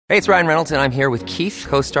Hey, it's Ryan Reynolds, and I'm here with Keith,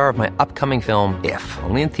 co-star of my upcoming film, If,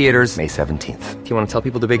 only in theaters May 17th. Do you want to tell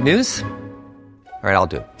people the big news? All right, I'll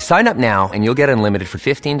do it. Sign up now and you'll get unlimited for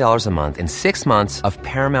 $15 a month and 6 months of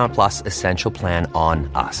Paramount Plus Essential Plan on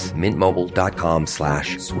us.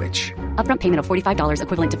 MintMobile.com/switch. Upfront payment of $45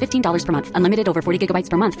 equivalent to $15 per month. Unlimited over 40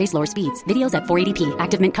 gigabytes per month. Face lower speeds. Videos at 480p.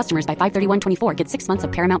 Active Mint customers by 531.24 get 6 months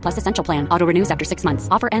of Paramount Plus Essential Plan. Auto renews after 6 months.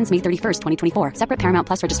 Offer ends May 31st, 2024. Separate Paramount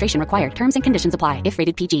Plus registration required. Terms and conditions apply if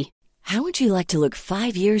rated PG. How would you like to look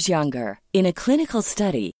 5 years younger? In a clinical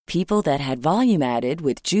study, people that had volume added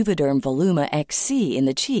with Juvederm Voluma XC in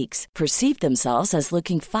the cheeks perceived themselves as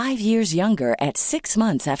looking 5 years younger at 6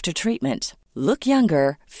 months after treatment. Look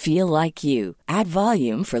younger, feel like you. Add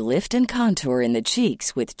volume for lift and contour in the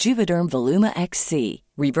cheeks with Juvederm Voluma XC.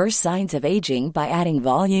 Reverse signs of aging by adding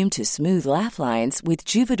volume to smooth laugh lines with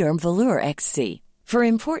Juvederm Volure XC. For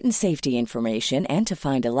important safety information and to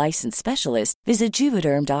find a licensed specialist, visit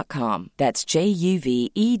Juvederm.com. That's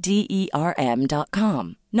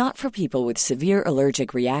JUVEDERM.com. Not for people with severe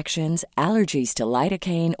allergic reactions, allergies to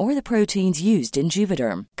lidocaine, or the proteins used in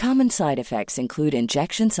Juvederm. Common side effects include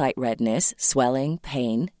injection site redness, swelling,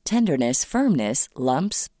 pain, tenderness, firmness,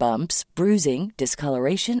 lumps, bumps, bruising,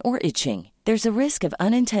 discoloration, or itching. There's a risk of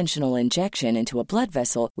unintentional injection into a blood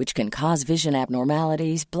vessel, which can cause vision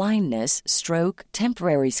abnormalities, blindness, stroke,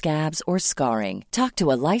 temporary scabs, or scarring. Talk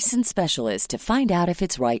to a licensed specialist to find out if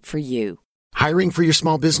it's right for you. Hiring for your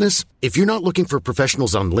small business? If you're not looking for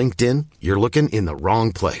professionals on LinkedIn, you're looking in the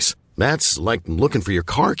wrong place. That's like looking for your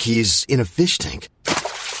car keys in a fish tank.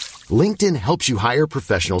 LinkedIn helps you hire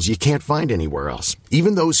professionals you can't find anywhere else,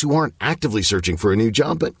 even those who aren't actively searching for a new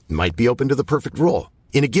job but might be open to the perfect role.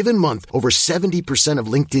 In a given month, over 70% of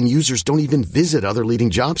LinkedIn users don't even visit other leading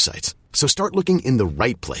job sites. So start looking in the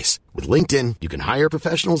right place. With LinkedIn, you can hire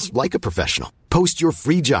professionals like a professional. Post your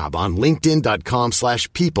free job on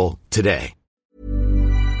linkedin.com/people today.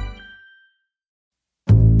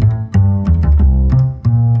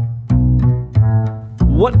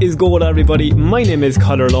 What is going on, everybody? My name is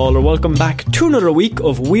Conor Lawler. Welcome back to another week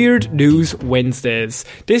of Weird News Wednesdays.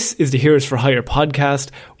 This is the Heroes for Hire podcast.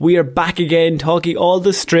 We are back again talking all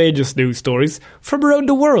the strangest news stories from around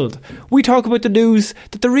the world. We talk about the news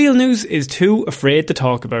that the real news is too afraid to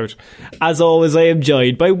talk about. As always, I am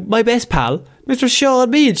joined by my best pal, Mr.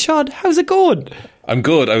 Sean Mead. Sean, how's it going? I'm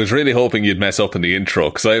good. I was really hoping you'd mess up in the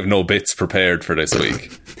intro because I have no bits prepared for this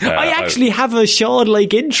week. I actually have a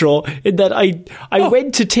Sean-like intro in that I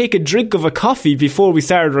went to take a drink of a coffee before we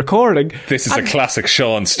started recording. This is a classic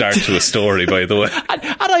Sean start to a story, by the way. And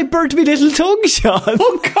I burnt me little tongue, Sean.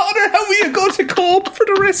 Oh, Connor, how are you going to cope for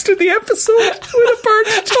the rest of the episode with a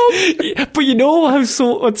burnt tongue? But you know how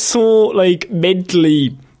what's so like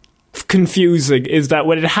mentally confusing is that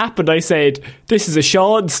when it happened I said, this is a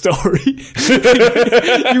Sean story.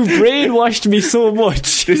 You brainwashed me so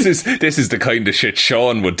much. This is the kind of shit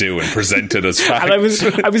Sean would do and present it as fact. And I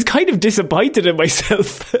was kind of disappointed in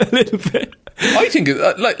myself a little bit. I think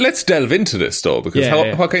let's delve into this though, because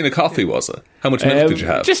what kind of coffee was it? How much milk did you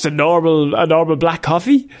have? Just a normal black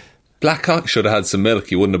coffee. Black coffee should have had some milk.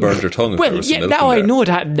 You wouldn't have burned your tongue if there was some milk now in there. I know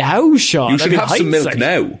that now, Sean. You should have some milk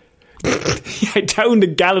now. I downed a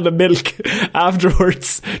gallon of milk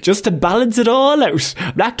afterwards just to balance it all out.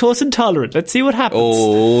 Lactose intolerant. Let's see what happens.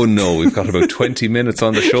 Oh no, we've got about 20 minutes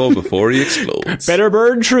on the show before he explodes. Better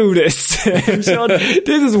burn through this. Sean,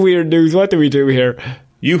 this is weird news. What do we do here?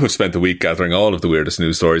 You have spent the week gathering all of the weirdest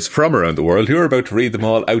news stories from around the world. You're about to read them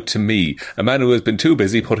all out to me, a man who has been too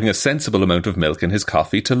busy putting a sensible amount of milk in his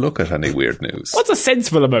coffee to look at any weird news. What's a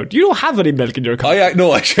sensible amount? You don't have any milk in your coffee.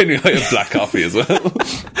 I genuinely have black coffee as well.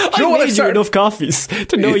 I made you enough coffees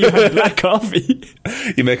to know you have black coffee.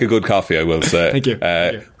 You make a good coffee, I will say. Thank you. Do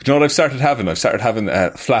you know what I've started having? I've started having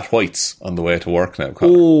flat whites on the way to work now,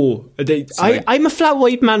 Connor. Oh, I'm a flat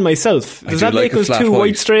white man myself. Does that make us two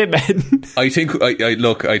white straight men? I think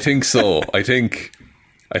so. I think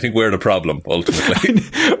we're the problem, ultimately.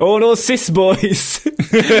 Oh no, cis boys.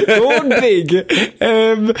 Going big.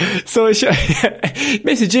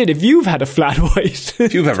 Message in if you've had a flat white.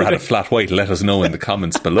 If you've ever had a flat white, let us know in the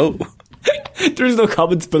comments below. There's no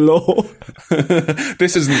comments below.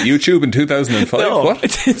 This isn't YouTube in 2005. No, what?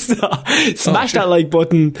 It's not. Smash that like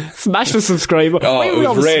button. Smash the subscribe button. Oh, it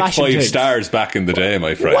would rate 5 stars back in the day,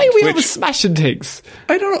 my friend. Why are we always smashing things?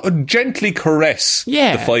 I don't know. Gently caress the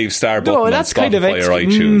 5-star button on Spotify kind of or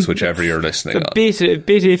iTunes, whichever you're listening on. It's a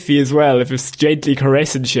bit iffy as well if it's gently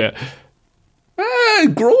caressing shit.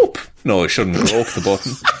 Grope. No, I shouldn't grope the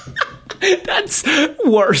button. That's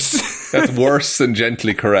worse. That's worse than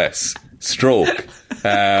gently caress. Stroke.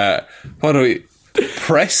 What do we...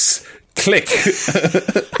 Press. Click.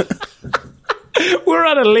 We're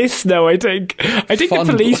on a list now, I think. I think the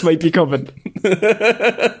police might be coming.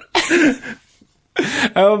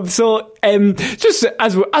 Just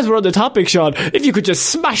as we're on the topic, Sean, if you could just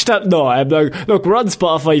smash that. No, look, we're on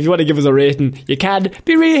Spotify. If you want to give us a rating, you can.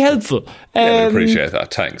 Be really helpful. I appreciate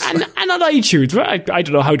that. Thanks. And on iTunes, I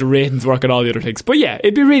don't know how the ratings work and all the other things, but yeah,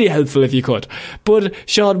 it'd be really helpful if you could. But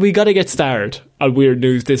Sean, we got to get started on weird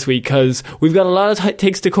news this week because we've got a lot of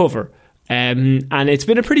things to cover, and it's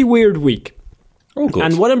been a pretty weird week. Oh, good.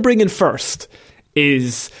 And what I'm bringing first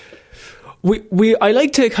is. I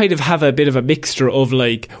like to kind of have a bit of a mixture of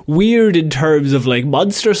like weird in terms of like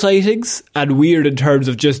monster sightings and weird in terms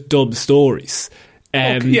of just dumb stories.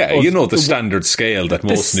 The standard scale that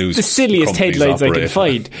most news the silliest headlines I can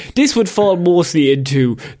find. This would fall mostly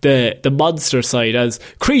into the monster side, as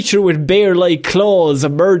creature with bear-like claws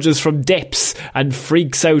emerges from depths and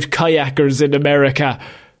freaks out kayakers in America.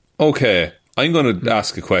 Okay, I'm going to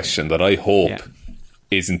ask a question that I hope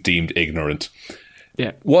isn't deemed ignorant.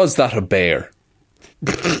 Yeah. Was that a bear?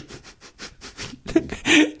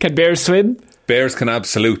 Can bears swim? Bears can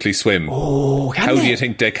absolutely swim. Oh, how do you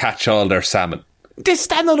think they catch all their salmon? They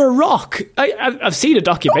stand on a rock. I've seen a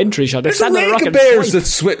documentary shot. They stand on a rock. There's a bears that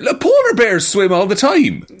swim. Polar bears swim all the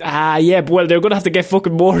time. Yeah, but well, they're going to have to get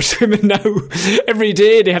fucking more swimming now. Every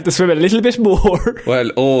day they have to swim a little bit more.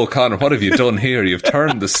 Well, Connor, what have you done here? You've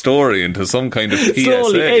turned the story into some kind of PSA.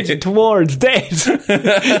 Slowly edging towards death.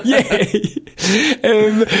 Yeah.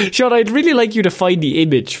 Sean, I'd really like you to find the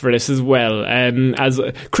image for this as well. As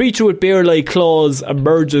a creature with bear-like claws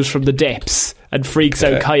emerges from the depths and freaks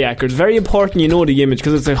out kayakers. Very important you know the image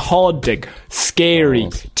because it's a haunting, scary,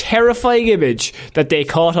 terrifying image that they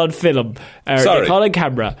caught on film. They caught on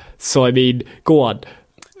camera. So, I mean, go on.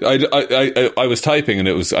 I was typing and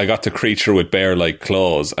I got the creature with bear-like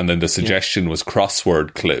claws, and then the suggestion was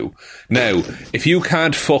crossword clue. Now, if you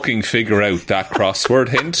can't fucking figure out that crossword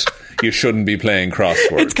hint, you shouldn't be playing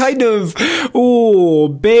crosswords. It's kind of,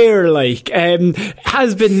 bear-like.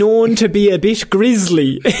 Has been known to be a bit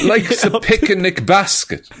grisly. Like the picnic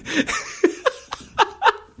basket.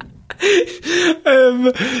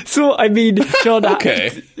 So, I mean, Sean...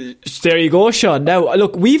 Okay. There you go, Sean. Now,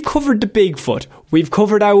 look, we've covered the Bigfoot. We've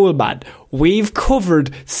covered Owlman. We've covered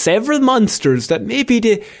several monsters that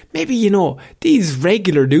maybe these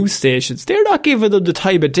regular news stations, they're not giving them the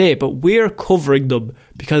time of day, but we're covering them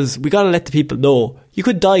because we got to let the people know. You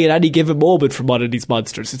could die at any given moment from one of these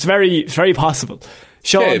monsters. It's very, very possible.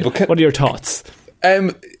 Sean, what are your thoughts? I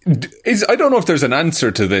don't know if there's an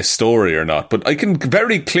answer to this story or not, but I can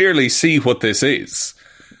very clearly see what this is.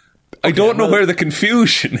 I don't know where the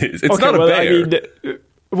confusion is. It's not a bear. I mean,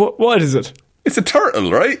 what is it? It's a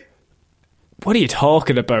turtle, right? What are you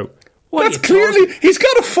talking about? That's clearly... He's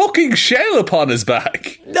got a fucking shell upon his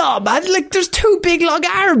back. No, man, there's two big long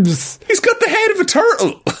arms. He's got the head of a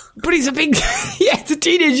turtle. But he's a big... it's a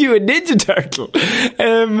Teenage Mutant Ninja Turtle.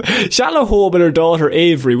 Shallow Home and her daughter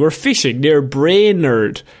Avery were fishing near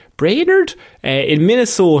Brainerd, in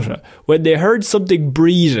Minnesota, when they heard something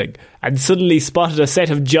breathing and suddenly spotted a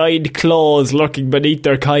set of giant claws lurking beneath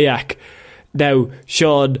their kayak. Now,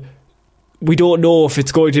 Sean, we don't know if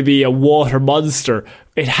it's going to be a water monster.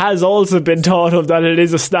 It has also been thought of that it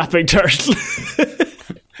is a snapping turtle.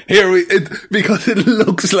 Because it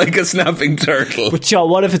looks like a snapping turtle. But Sean,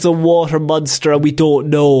 what if it's a water monster and we don't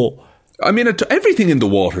know? I mean, everything in the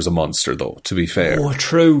water is a monster, though, to be fair. Oh,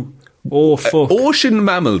 true. Oh, fuck. Ocean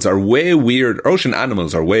animals are way weirder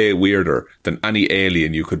than any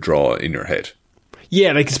alien you could draw in your head.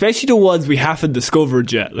 Yeah, especially the ones we haven't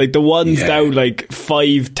discovered yet. The ones down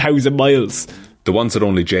 5,000 miles. The ones that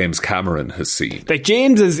only James Cameron has seen.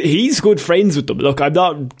 James he's good friends with them. Look, I'm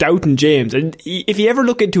not doubting James. And if you ever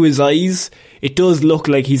look into his eyes, it does look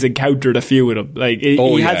like he's encountered a few of them.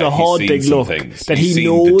 He has a haunting look that he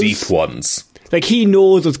knows. The deep ones. He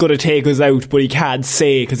knows what's going to take us out, but he can't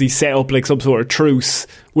say because he set up some sort of truce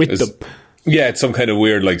with them. Yeah, it's some kind of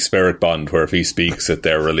weird spirit bond where if he speaks it,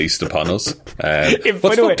 they're released upon us. By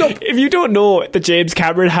the way, if you don't know that James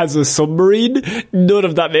Cameron has a submarine, none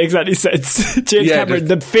of that makes any sense. James Cameron,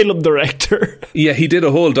 the film director. Yeah, he did a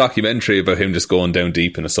whole documentary about him just going down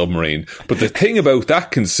deep in a submarine. But the thing about that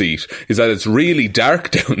conceit is that it's really dark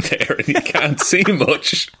down there and you can't see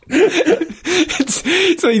much.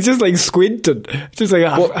 So he's just squinting. Just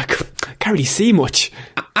I can't really see much.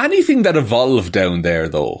 Anything that evolved down there,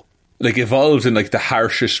 though, evolved in the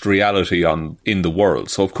harshest reality in the world.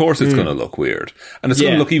 So of course it's going to look weird. And it's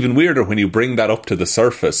going to look even weirder when you bring that up to the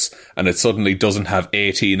surface and it suddenly doesn't have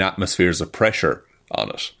 18 atmospheres of pressure on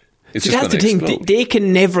it. It's just that's the thing. They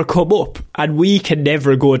can never come up and we can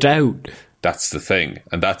never go down. That's the thing.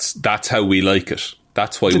 And that's how we like it.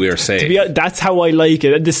 That's why we're safe. That's how I like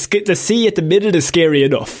it. And the sea at the middle is scary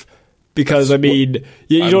enough. Because, I mean,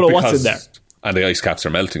 you don't know what's in there. And the ice caps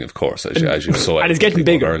are melting, of course, as you saw. And it's getting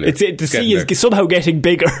bigger. The sea is somehow getting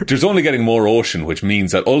bigger. There's only getting more ocean, which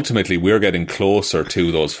means that ultimately we're getting closer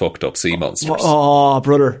to those fucked up sea monsters. Oh,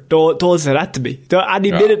 brother, don't say that to me.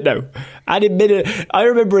 Any minute now. Any minute. I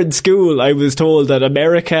remember in school I was told that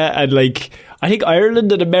America and I think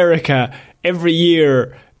Ireland and America every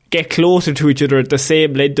year get closer to each other at the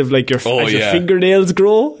same length of your fingernails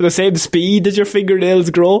grow, the same speed as your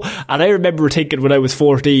fingernails grow. And I remember thinking when I was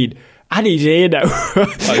 14, any day now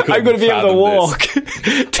I'm going to be able to walk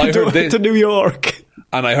to New York.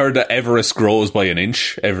 And I heard that Everest grows by an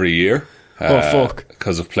inch every year. Fuck.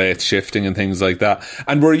 Because of plates shifting and things like that.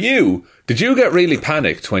 And did you get really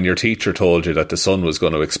panicked when your teacher told you that the sun was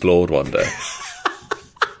going to explode one day?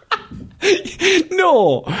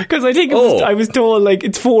 No, because I think I was told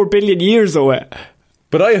it's 4 billion years away.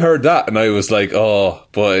 But I heard that and I was like, oh,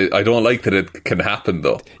 but I don't like that it can happen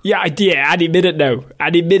though. Yeah, any minute now.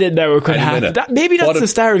 Any minute now it could happen. Maybe that's the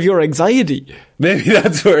start of your anxiety. Maybe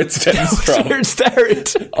that's where it stems from. Where it started.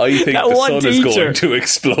 I think the sun is going to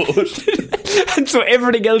explode. And so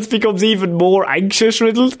everything else becomes even more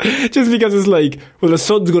anxious-riddled. Just because it's the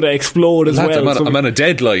sun's going to explode as well. I'm on a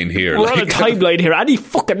deadline here. We're on a timeline here. Any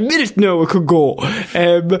fucking minute now it could go.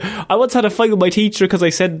 I once had a fight with my teacher because I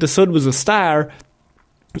said the sun was a star.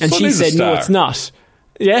 And she said, no, it's not.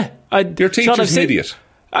 Yeah. Your teacher's an idiot.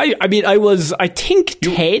 I mean, I was, I think,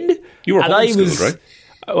 10. You were homeschooled, right?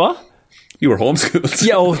 What? You were homeschooled.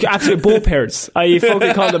 Yeah, absolutely. Beau parents. I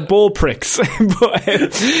fucking call them beau pricks. But,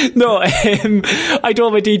 I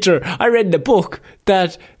told my teacher, I read in the book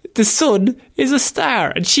that the sun is a star.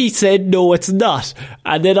 And she said, no, it's not.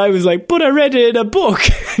 And then I was like, but I read it in a book.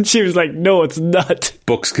 And she was like, no, it's not.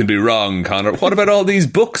 Books can be wrong, Connor. What about all these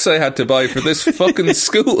books I had to buy for this fucking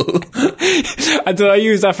school? And so I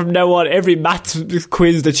used that from now on. Every maths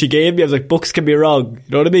quiz that she gave me, I was like, books can be wrong. You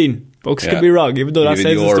know what I mean? Books can be wrong, even though that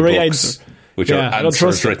says it's the right answer. Which are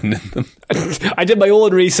answers written in them. I did my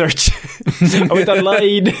own research. I went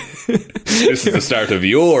online. This is the start of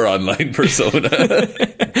your online persona.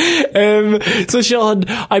 So Sean,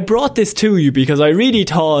 I brought this to you because I really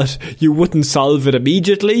thought you wouldn't solve it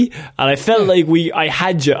immediately, and I felt like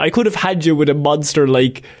I could have had you with a monster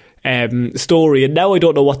story, and now I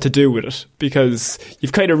don't know what to do with it because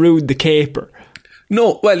you've kind of ruined the caper.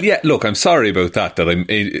 No, well, yeah, look, I'm sorry about that.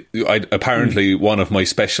 Apparently one of my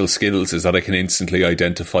special skills is that I can instantly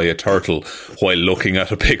identify a turtle while looking at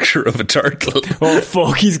a picture of a turtle. Oh,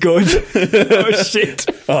 fuck, he's good. Oh, shit.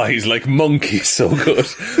 Oh, he's like Monkey, so good.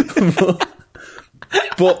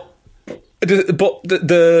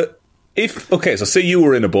 So say you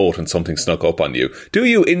were in a boat and something snuck up on you. Do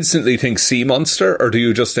you instantly think sea monster, or do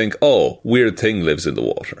you just think, oh, weird thing lives in the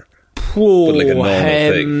water? Whoa, but a normal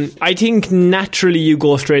thing. I think naturally you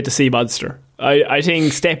go straight to sea monster. I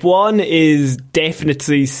think step one is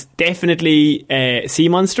definitely sea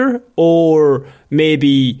monster, or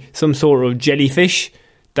maybe some sort of jellyfish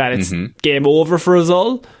that it's game over for us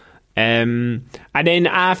all. And then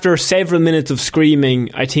after several minutes of screaming,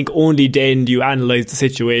 I think only then do you analyse the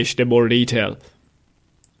situation in more detail.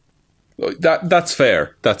 That's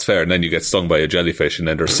fair. And then you get stung by a jellyfish, and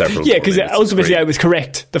then there's several. Yeah, because ultimately I was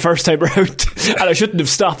correct the first time around, and I shouldn't have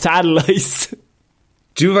stopped to analyse.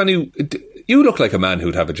 Do you have any? You look like a man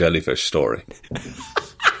who'd have a jellyfish story.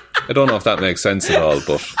 I don't know if that makes sense at all,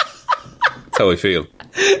 but that's how I feel.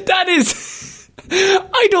 That is.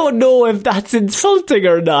 I don't know if that's insulting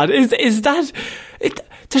or not. Is that?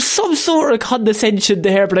 There's some sort of condescension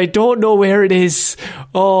there, but I don't know where it is.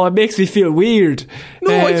 Oh, it makes me feel weird.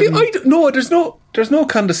 No, there's no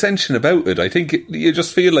condescension about it. I think you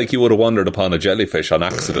just feel like you would have wandered upon a jellyfish on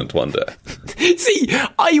accident one day. See,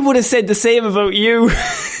 I would have said the same about you.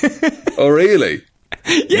 Oh, really?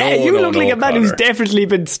 Yeah, you look like a man who's definitely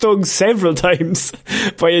been stung several times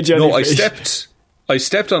by a jellyfish. No, I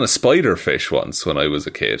stepped on a spiderfish once when I was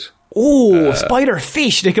a kid. Oh,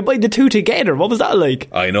 spiderfish! They combine the two together. What was that like?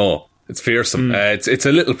 I know, it's fearsome. It's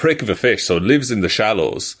a little prick of a fish, so it lives in the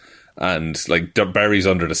shallows and buries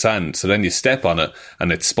under the sand. So then you step on it,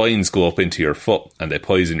 and its spines go up into your foot, and they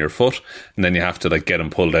poison your foot, and then you have to get them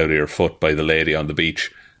pulled out of your foot by the lady on the beach.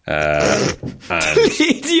 The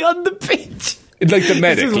lady on the beach. Like the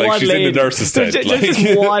medic, she's lady in the nurse's tent. There's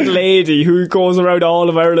just one lady who goes around all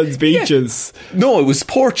of Ireland's beaches. Yeah. No, it was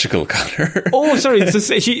Portugal, Connor. Oh, sorry.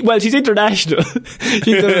 She's international.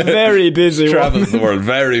 She's a very busy woman. Travels the world.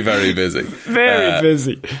 Very, very busy. Very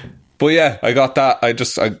busy. But yeah, I got that. I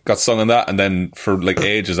got stung on that, and then for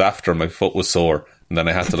ages after, my foot was sore. And then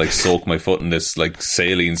I had to like soak my foot in this like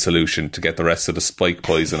saline solution to get the rest of the spike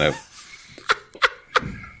poison out.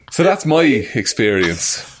 So that's my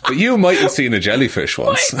experience. But you might have seen a jellyfish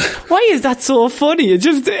once. Why is that so funny? I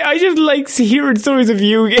just like hearing stories of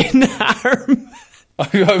you getting harmed.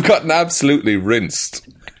 I've gotten absolutely rinsed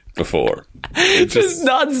before. Just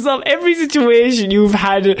non-stop. Every situation you've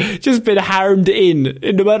had just been harmed in.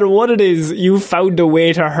 No matter what it is, you've found a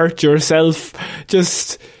way to hurt yourself.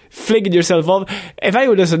 Just flinging yourself up. If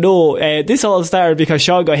anyone doesn't know, this all started because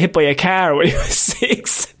Sean got hit by a car when he was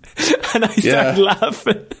 6. And I started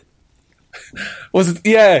laughing. Was it?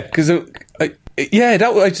 Yeah, because that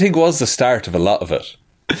I think was the start of a lot of it.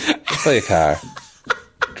 By a car,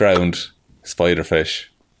 drowned, spiderfish,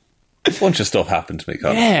 a bunch of stuff happened to me,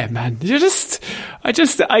 Colin. Yeah, man. I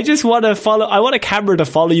just want to follow. I want a camera to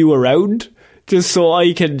follow you around, just so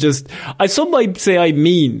I can just. Some might say I'm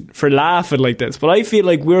mean for laughing like this, but I feel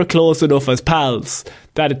like we're close enough as pals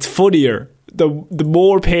that it's funnier. The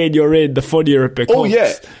more pain you're in, the funnier it becomes. Oh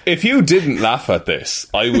yeah, if you didn't laugh at this,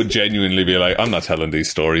 I would genuinely be like, I'm not telling these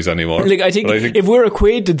stories anymore. Like I think if we're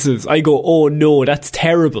acquaintances, I go, oh no, that's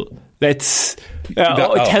terrible. Let's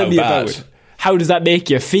tell me about it. How does that make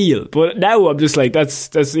you feel? But now I'm just like,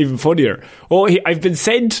 that's even funnier. Oh, I've been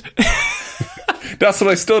sent. That's what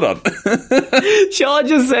I stood on. Sean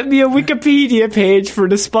just sent me a Wikipedia page for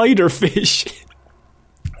the spiderfish.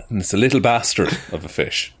 And it's a little bastard of a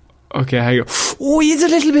fish. Okay, hang on. Oh, he's a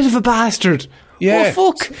little bit of a bastard. Yeah.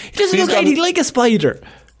 Oh, fuck. He doesn't look anything like a spider.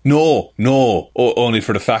 No. Only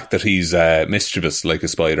for the fact that he's mischievous like a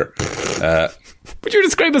spider. Would you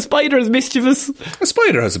describe a spider as mischievous? A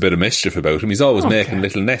spider has a bit of mischief about him. He's always making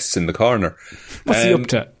little nests in the corner. What's he up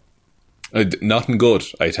to? Nothing good,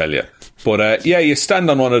 I tell you. But you stand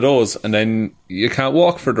on one of those and then you can't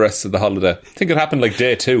walk for the rest of the holiday. I think it happened like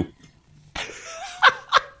day 2.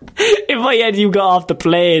 In my head, you got off the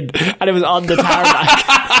plane and it was on the tarmac.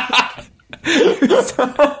 I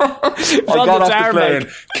got off the plane,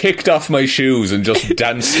 kicked off my shoes and just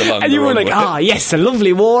danced along and you were runway. like, yes, a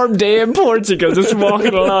lovely warm day in Portugal, just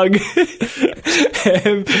walking along.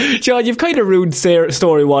 Sean, you've kind of ruined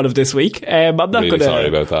story 1 of this week. I'm not really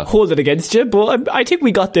going to hold it against you, but I think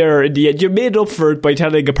we got there in the end. You made up for it by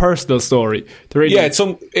telling a personal story.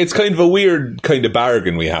 It's kind of a weird kind of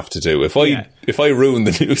bargain we have to do. If I ruin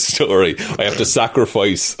the news story, I have to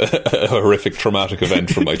sacrifice a horrific traumatic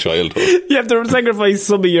event from my childhood. You have to sacrifice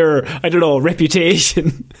some of your, I don't know,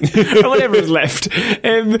 reputation or whatever is left.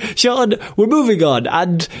 Sean, we're moving on,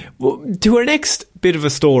 and to our next bit of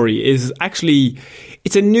a story is actually,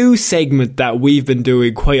 it's a new segment that we've been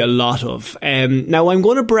doing quite a lot of. Now I'm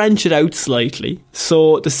going to branch it out slightly.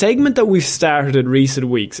 So the segment that we've started in recent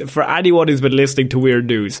weeks, for anyone who's been listening to Weird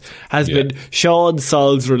News, has been Sean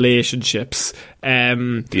Solves Relationships.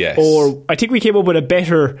 Yes. Or I think we came up with a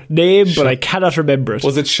better name, but I cannot remember it.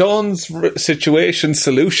 Was it Sean's Situation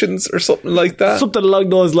Solutions or something like that? Something along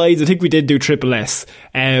those lines. I think we did do Triple S.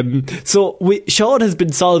 Sean has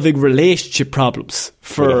been solving relationship problems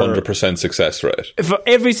for with 100% success rate. For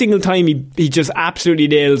every single time he just absolutely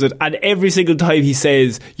nails it, and every single time he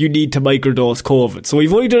says you need to microdose COVID. So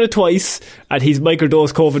we've only done it twice, and he's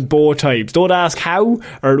microdosed COVID both times. Don't ask how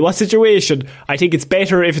or in what situation. I think it's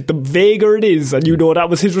better if the vaguer it is and you know that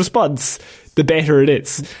was his response, the better it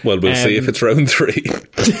is. Well, we'll see if it's round 3.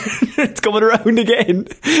 It's coming around again.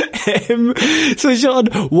 So Sean,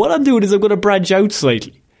 what I'm doing is I'm going to branch out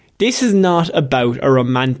slightly. This is not about a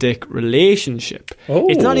romantic relationship.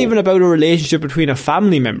 It's not even about a relationship between a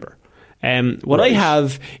family member. What I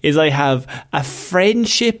have is a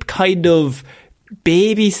friendship kind of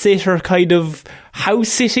babysitter kind of house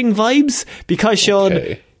sitting vibes, because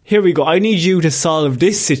Sean, here we go, I need you to solve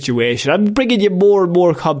this situation. I'm bringing you more and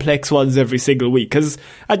more complex ones every single week because,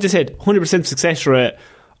 as I said, 100% success rate.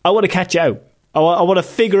 I want to catch you out. I want to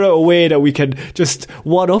figure out a way that we can just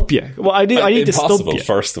one-up you. Well, I need to stump you. Impossible,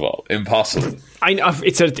 first of all. Impossible. I know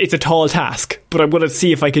it's a tall task, but I'm going to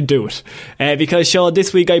see if I can do it. Because, Sean,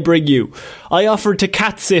 this week I bring you, I offered to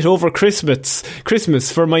cat sit over Christmas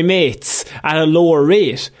for my mates at a lower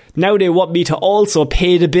rate. Now they want me to also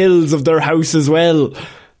pay the bills of their house as well.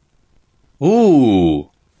 Ooh.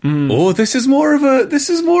 Oh, this is more of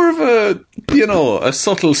a a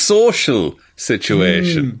subtle social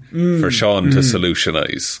situation for Sean to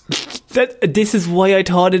solutionise. This is why I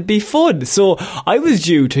thought it'd be fun. So I was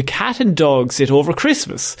due to cat and dog sit over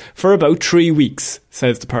Christmas for about 3 weeks,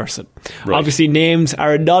 says the person. Right. Obviously names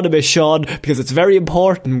are anonymous, Sean, because it's very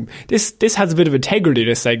important. This has a bit of integrity,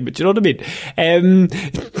 this segment, you know what I mean?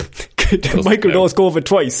 Microdose COVID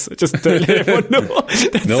twice, just to let everyone know.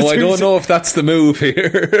 No, I don't know if that's the move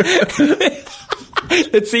here.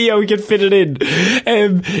 Let's see how we can fit it in.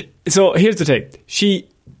 So here's the thing.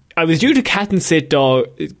 I was due to cat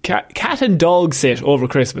and dog sit over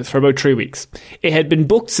Christmas for about 3 weeks. It had been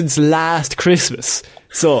booked since last Christmas.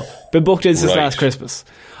 So, been booked in since last Christmas.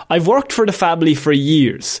 I've worked for the family for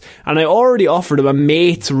years, and I already offered them a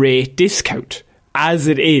mate's rate discount, as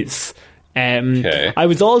it is. I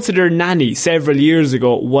was also their nanny several years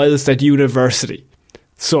ago whilst at university.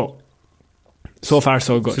 So far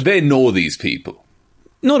so good. So they know these people?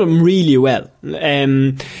 Know them really well.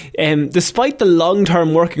 Despite the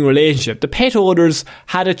long-term working relationship, the pet owners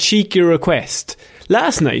had a cheeky request.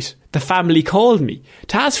 Last night, the family called me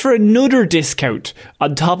to ask for another discount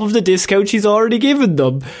on top of the discount she's already given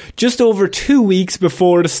them just over 2 weeks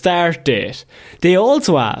before the start date. They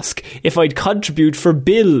also ask if I'd contribute for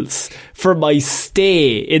bills for my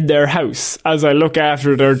stay in their house as I look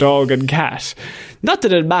after their dog and cat. Not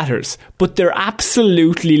that it matters, but they're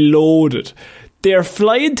absolutely loaded. They're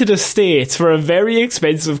flying to the States for a very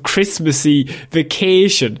expensive Christmassy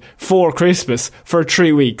vacation for Christmas for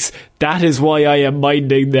 3 weeks. That is why I am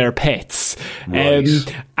minding their pets.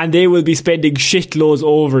 Right. And they will be spending shitloads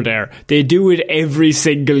over there. They do it every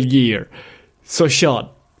single year. So Sean,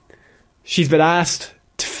 she's been asked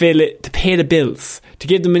to pay the bills, to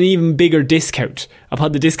give them an even bigger discount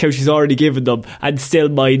upon the discount she's already given them, and still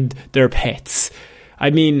mind their pets. I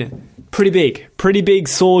mean, pretty big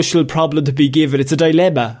social problem to be given. It's a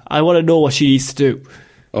dilemma. I want to know what she needs to do.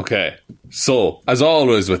 Okay, so as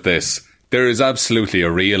always with this, there is absolutely a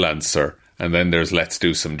real answer, and then there's let's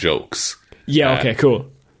do some jokes. Yeah, okay,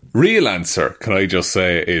 cool. Real answer, can I just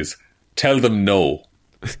say, is tell them no,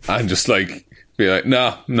 and just like be like,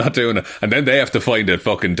 no, I'm not doing it, and then they have to find a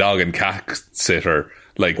fucking dog and cat sitter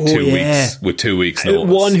like 2 weeks with 2 weeks notice.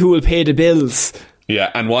 One who will pay the bills. Yeah,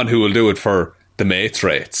 and one who will do it for the mates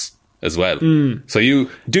rates as well. So you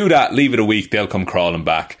do that, leave it a week, they'll come crawling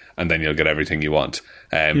back, and then you'll get everything you want.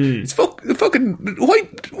 It's fucking why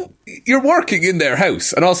you're working in their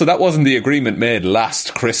house, and also that wasn't the agreement made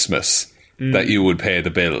last Christmas that you would pay the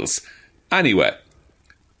bills. Anyway,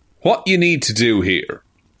 what you need to do here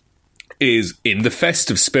is, in the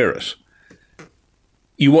festive spirit,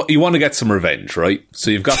 you want to get some revenge, right? So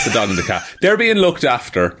you've got the dog and the cat. They're being looked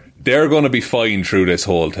after. They're going to be fine through this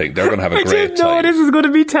whole thing. They're going to have a great time. No, this is going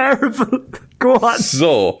to be terrible. Go on.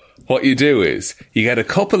 So, what you do is, you get a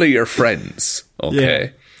couple of your friends, okay? Yeah.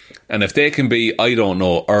 And if they can be, I don't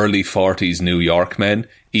know, early 40s New York men,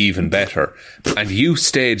 even better. And you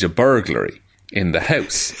stage a burglary in the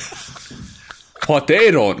house. What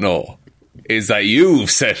they don't know is that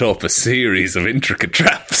you've set up a series of intricate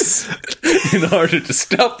traps in order to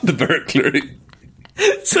stop the burglary.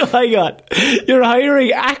 So hang on, you're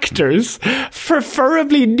hiring actors,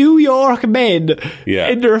 preferably New York men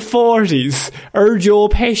in their 40s, or Joe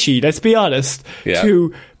Pesci, let's be honest,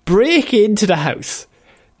 to break into the house.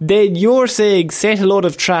 Then you're saying set a load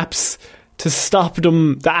of traps to stop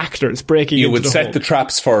them, the actors, breaking into the home. You would set the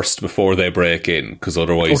traps first before they break in, because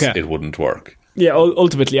otherwise it wouldn't work. Yeah,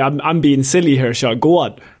 ultimately, I'm being silly here, Sean. Go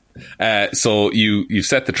on. So you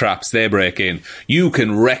set the traps, they break in. You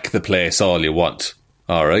can wreck the place all you want.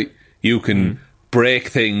 All right, you can break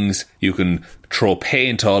things, you can throw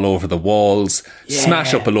paint all over the walls,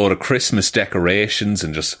 smash up a load of Christmas decorations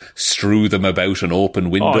and just strew them about an open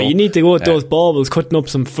window. Oh, you need to go with those baubles, cutting up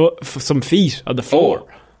some feet on the floor. Oh,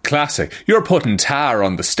 classic. You're putting tar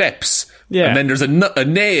on the steps. Yeah. And then there's a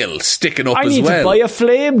nail sticking up as well. I need to buy a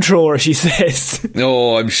flamethrower, she says.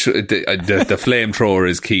 No, I'm sure the flamethrower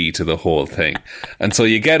is key to the whole thing. And so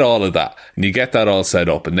you get all of that, and you get that all set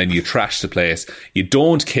up, and then you trash the place. You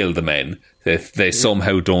don't kill the men if they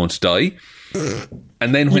somehow don't die.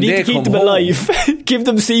 And then when they come home, you need to keep them alive. Give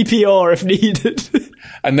them CPR if needed.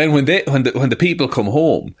 And then when the people come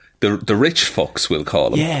home, the rich fucks, we'll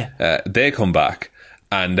call them, they come back.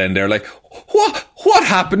 And then they're like, what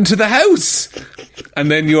happened to the house?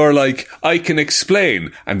 And then you're like, I can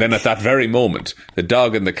explain. And then at that very moment, the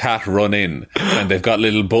dog and the cat run in, and they've got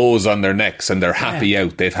little bows on their necks, and they're happy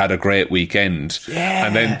out. They've had a great weekend. Yeah.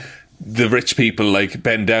 And then the rich people like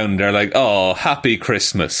bend down, they're like, oh, happy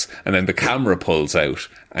Christmas. And then the camera pulls out,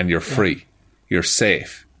 and you're free. You're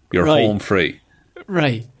safe. You're home free.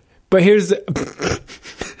 Right. But here's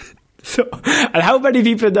So, and how many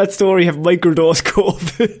people in that story have microdosed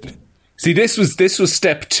COVID? See, this was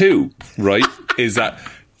step 2, right? Is that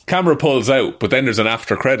camera pulls out, but then there's an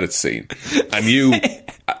after credits scene, and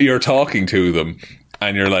you're talking to them,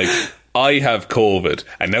 and you're like, I have COVID,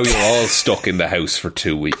 and now you're all stuck in the house for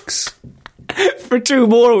 2 weeks. For 2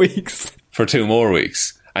 more weeks. For 2 more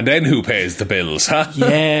weeks. And then who pays the bills, huh?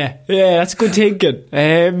 Yeah, that's good thinking.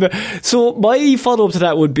 So my follow-up to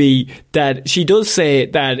that would be that she does say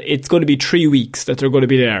that it's going to be 3 weeks that they're going to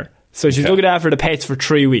be there. So she's looking after the pets for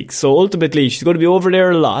 3 weeks. So ultimately, she's going to be over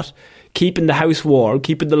there a lot, keeping the house warm,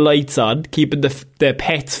 keeping the lights on, keeping the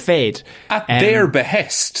pets fed. At their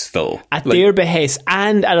behest, though. At their behest,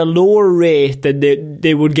 and at a lower rate than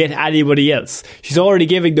they would get anybody else. She's already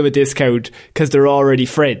giving them a discount because they're already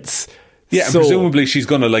friends. Yeah, and presumably she's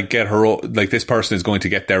going to like get her own, like this person is going to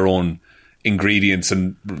get their own ingredients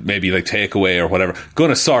and maybe like takeaway or whatever, going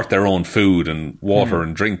to sort their own food and water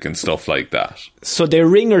and drink and stuff like that. So they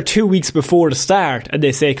ring her 2 weeks before the start and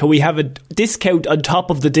they say, can we have a discount on top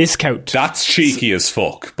of the discount? That's cheeky as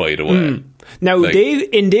fuck, by the way. Now, like,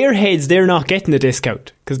 in their heads, they're not getting the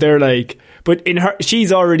discount because they're like, but in her,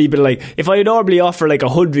 she's already been like, if I normally offer like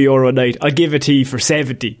 €100 a night, I'll give it to you for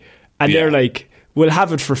 70. And they're like, we'll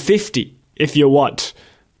have it for 50 if you want.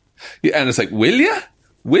 Yeah, and it's like, will you?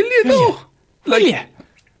 Will you though?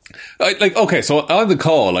 Like, okay, so on the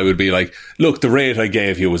call, I would be like, look, the rate I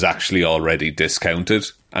gave you was actually already discounted,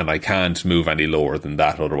 and I can't move any lower than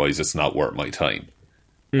that, otherwise it's not worth my time.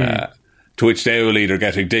 To which they will either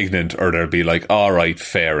get indignant or they'll be like, all right,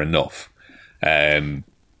 fair enough.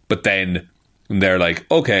 But then they're like,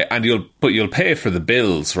 okay, and you'll pay for the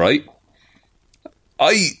bills, right?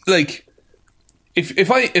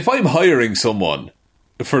 If I'm hiring someone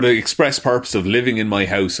for the express purpose of living in my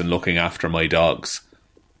house and looking after my dogs,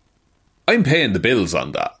 I'm paying the bills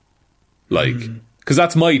on that. Like, because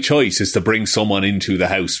that's my choice, is to bring someone into the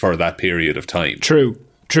house for that period of time. True.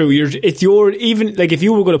 Even like if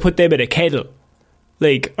you were going to put them in a kennel,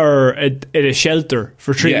 like, or in a shelter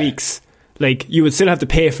for 3 weeks, like you would still have to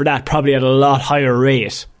pay for that, probably at a lot higher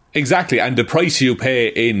rate. Exactly, and the price you pay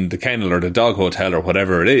in the kennel or the dog hotel or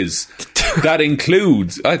whatever it is, that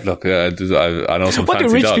includes. I know some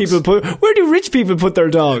fancy dogs. Where do rich people put their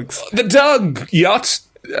dogs? The dog yacht.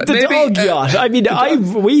 Dog yacht. I mean,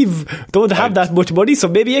 we don't have that much money, so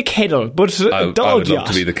maybe a kennel, but a dog yacht. I would love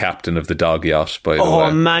to be the captain of the dog yacht. By the way,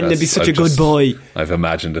 oh man, that'd be such a good boy. I've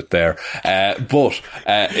imagined it there.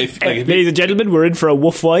 If ladies and gentlemen, we're in for a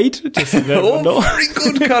woof wide. Very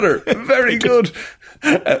good, Connor. Very good.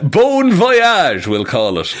 Bon voyage, we'll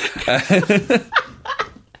call it.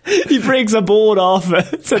 He breaks a bone off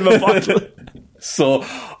instead of a bottle. So,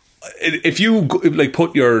 if you like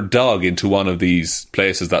put your dog into one of these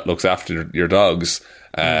places that looks after your dogs,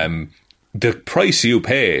 the price you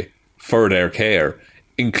pay for their care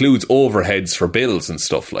includes overheads for bills and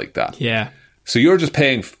stuff like that. Yeah. So you're just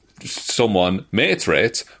paying someone mates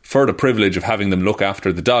rates for the privilege of having them look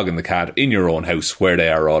after the dog and the cat in your own house where they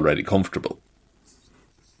are already comfortable.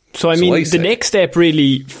 So I mean, the next step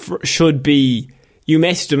really should be you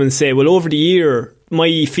message them and say, well, over the year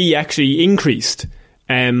my fee actually increased,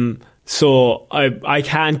 so I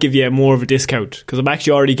can't give you more of a discount because I'm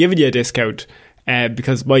actually already giving you a discount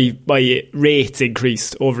because my rates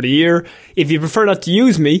increased over the year. If you prefer not to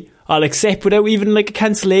use me, I'll accept without even like a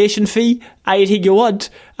cancellation fee anything you want,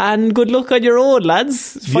 and good luck on your own,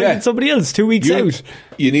 lads, finding somebody else 2 weeks out.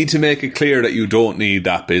 You need to make it clear that you don't need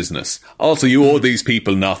that business. Also, you owe these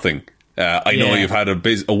people nothing. I know you've had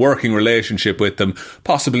a working relationship with them.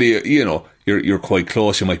 Possibly, you know, you're quite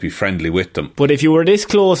close. You might be friendly with them. But if you were this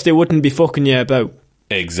close, they wouldn't be fucking you about.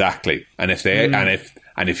 Exactly. And if they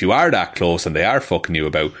and if you are that close and they are fucking you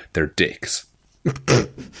about, they're dicks.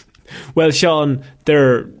 Well, Sean,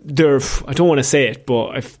 they're I don't want to say it,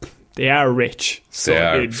 but they are rich. So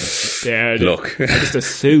they are. Look, I just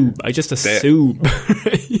assume.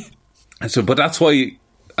 So, but that's why,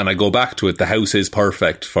 and I go back to it, the house is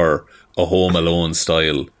perfect for a Home Alone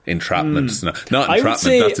style entrapment. Not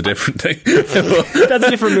entrapment, that's a different thing. That's a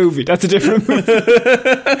different movie.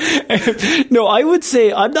 No, I would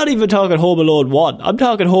say I'm not even talking Home Alone 1. I'm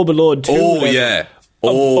talking Home Alone 2. Oh, yeah.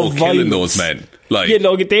 Of killing those men. Like, you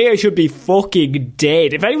know, they should be fucking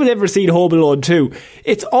dead. If anyone's ever seen Home Alone 2,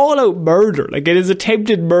 it's all out murder. Like, it is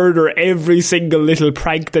attempted murder every single little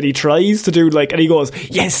prank that he tries to do. Like, and he goes,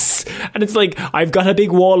 yes! And it's like, I've got a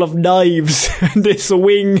big wall of knives and this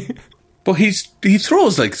wing. But he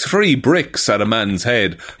throws like 3 bricks at a man's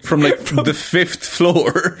head from like the 5th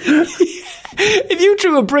floor. If you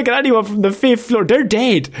threw a brick at anyone from the 5th floor, they're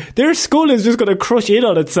dead. Their skull is just going to crush in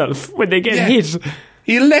on itself when they get hit.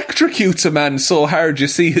 He electrocutes a man so hard you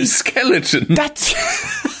see his skeleton.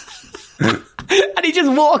 And he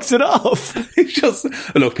just walks it off.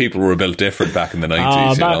 Look, people were built different back in the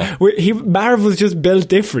 90s, Marv was just built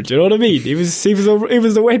different, you know what I mean? He was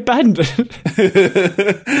the wet bandit.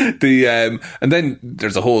 And then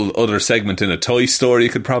there's a whole other segment in a Toy Story you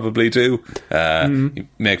could probably do. You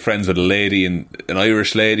make friends with an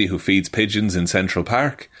Irish lady who feeds pigeons in Central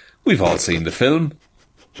Park. We've all seen the film.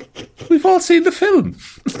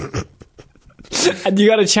 And you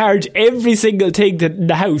got to charge every single thing in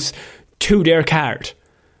the house to their card.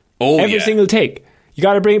 Every single thing. You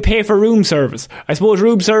got to pay for room service. I suppose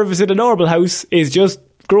room service in a normal house is just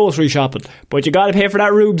grocery shopping, but you got to pay for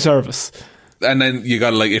that room service. And then you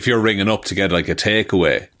got to, if you're ringing up to get a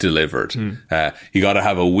takeaway delivered, you got to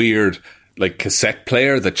have a weird cassette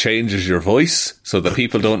player that changes your voice so that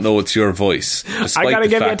people don't know it's your voice. I got to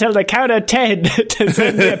get you till the count of 10 to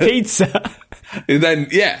send me a pizza. And then,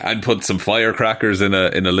 and put some firecrackers in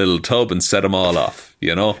a little tub and set them all off,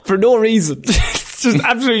 For no reason. Just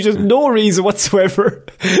absolutely just no reason whatsoever.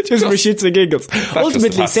 Just for shits and giggles.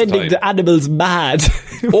 Ultimately sending the animals mad.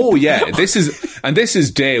 Oh yeah, this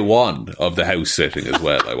is day one of the house sitting as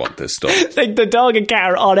well. I want this stuff. The dog and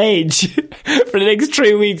cat are on edge for the next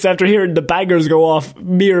 3 weeks after hearing the bangers go off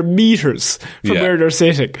mere meters from where they're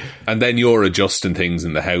sitting. And then you're adjusting things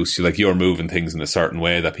in the house. You're moving things in a certain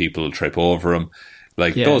way that people will trip over them.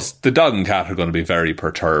 The dog and cat are going to be very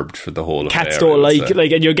perturbed for the whole affair. Cats don't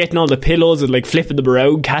and you're getting all the pillows and flipping them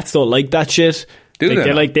around. Cats don't like that shit. Do they?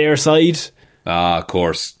 They like their side. Ah, of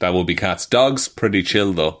course. That will be cats. Dogs, pretty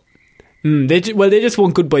chill though. They just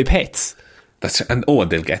want goodbye pets. And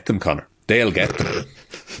they'll get them, Connor. They'll get them.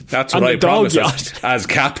 That's what I promise as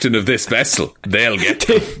captain of this vessel. They'll get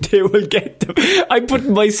them. They will get them. I'm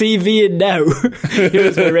putting my CV in now.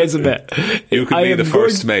 Here's my resume. You can be the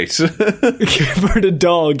first mate. For the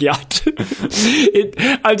dog yacht.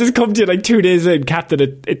 I'll just come to you 2 days in,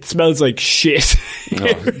 Captain, it smells like shit.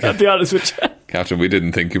 I'll be honest with you. Captain, we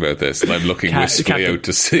didn't think about this, and I'm looking wistfully out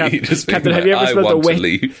to sea. Captain, have you ever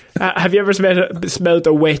have you ever smelled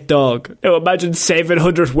a wet dog? Now imagine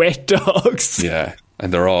 700 wet dogs. Yeah,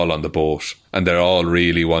 and they're all on the boat, and they all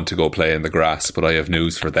really want to go play in the grass, but I have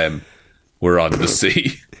news for them. We're on the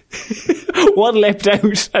sea. One leapt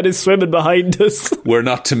out and is swimming behind us. We're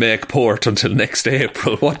not to make port until next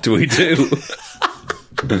April. What do we do?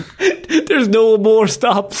 There's no more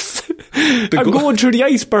stops. I'm going through the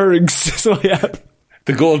icebergs. So yeah.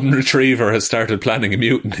 The golden retriever has started planning a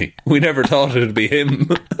mutiny. We never thought it'd be him.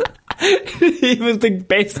 He was the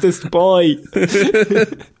bestest boy.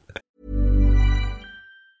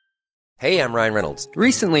 Hey, I'm Ryan Reynolds.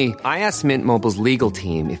 Recently, I asked Mint Mobile's legal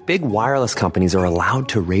team if big wireless companies are allowed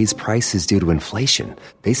to raise prices due to inflation.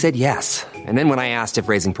 They said yes. And then when I asked if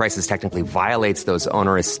raising prices technically violates those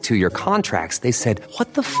onerous 2-year contracts, they said,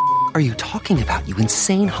 "What the f*** are you talking about, you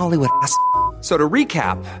insane Hollywood ass?" So to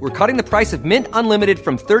recap, we're cutting the price of Mint Unlimited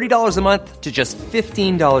from $30 a month to just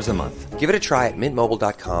 $15 a month. Give it a try at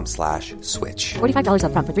mintmobile.com/switch. $45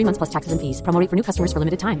 up front for 3 months plus taxes and fees. Promo rate for new customers for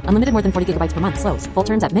limited time. Unlimited more than 40 gigabytes per month. Slows full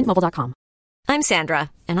terms at mintmobile.com. I'm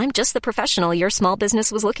Sandra, and I'm just the professional your small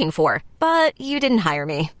business was looking for. But you didn't hire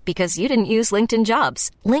me because you didn't use LinkedIn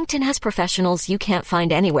Jobs. LinkedIn has professionals you can't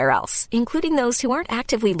find anywhere else, including those who aren't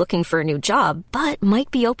actively looking for a new job, but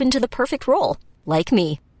might be open to the perfect role, like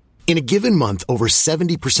me. In a given month, over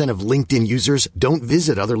 70% of LinkedIn users don't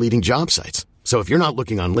visit other leading job sites. So if you're not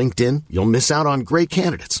looking on LinkedIn, you'll miss out on great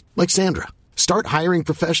candidates like Sandra. Start hiring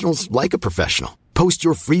professionals like a professional. Post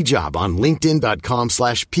your free job on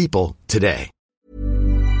linkedin.com/people today.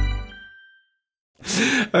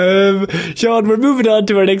 Sean, we're moving on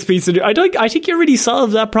to our next piece of news. I think you really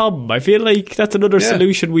solved that problem. I feel like that's another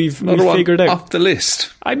solution we've figured out. Off the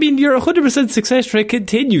list. I mean, your 100% success rate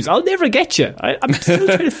continues. I'll never get you. I'm still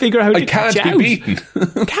trying to figure out how to catch you out.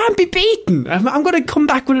 Can't be beaten. I'm going to come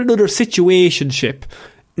back with another situationship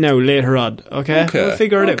now later on. Okay? We'll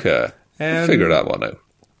figure it out. We'll figure that one out.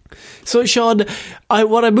 So, Sean,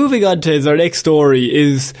 what I'm moving on to is our next story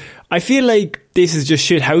is, I feel like this is just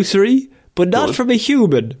shithousery, but not from a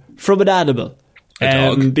human, from an animal. A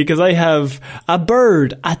dog. Because I have a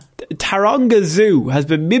bird at Taronga Zoo has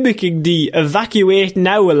been mimicking the evacuate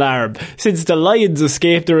now alarm since the lions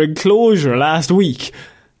escaped their enclosure last week.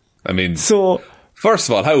 I mean, first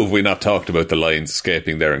of all, how have we not talked about the lions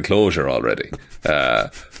escaping their enclosure already?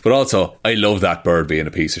 But also, I love that bird being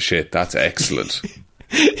a piece of shit. That's excellent.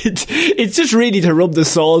 It's just really to rub the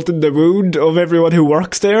salt in the wound of everyone who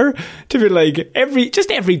works there, to be like every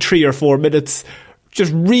 3 or 4 minutes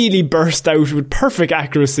just really burst out with perfect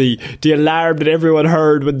accuracy the alarm that everyone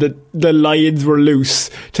heard when the lions were loose,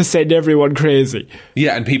 to send everyone crazy.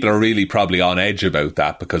 Yeah, and people are really probably on edge about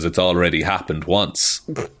that because it's already happened once.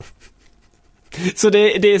 So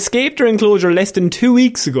they escaped their enclosure less than 2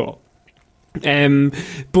 weeks ago.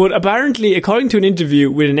 But apparently, according to an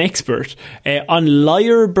interview with an expert on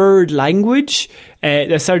lyrebird language,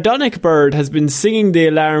 the sardonic bird has been singing the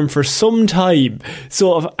alarm for some time.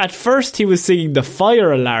 So at first he was singing the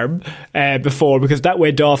fire alarm before, because that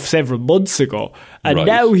went off several months ago, and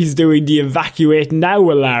now he's doing the evacuate now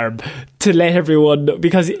alarm to let everyone know,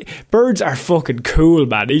 because birds are fucking cool,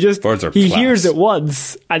 man. He class. Hears it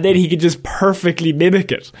once and then he can just perfectly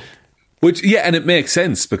mimic it. Which, yeah, and it makes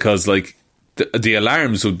sense because, like, the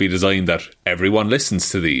alarms would be designed that everyone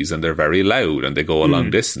listens to these and they're very loud and they go a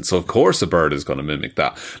long distance. So, of course, a bird is going to mimic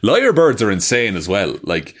that. Lyrebirds are insane as well.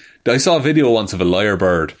 Like, I saw a video once of a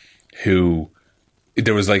lyrebird who,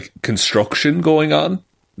 there was, like, construction going on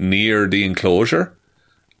near the enclosure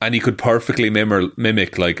and he could perfectly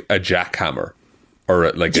mimic like, a jackhammer or,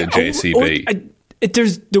 a JCB.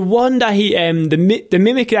 There's the one that he, the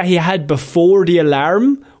mimic that he had before the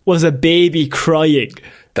alarm was a baby crying.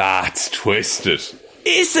 That's twisted.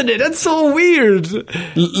 Isn't it? That's so weird.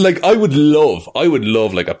 Like, I would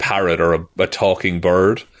love like a parrot or a talking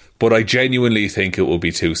bird, but I genuinely think it will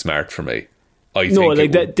be too smart for me.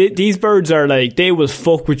 These birds are like, they will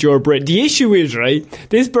fuck with your brain. The issue is, right,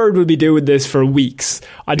 this bird will be doing this for weeks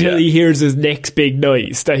until he hears his next big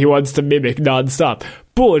noise that he wants to mimic non-stop.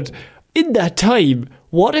 But in that time,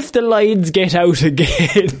 what if the lions get out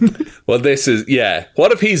again? Well,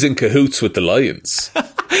 what if he's in cahoots with the lions?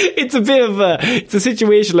 It's a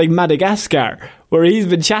situation like Madagascar, where he's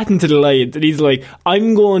been chatting to the lions and he's like,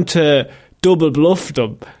 I'm going to double bluff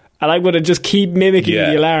them and I'm going to just keep mimicking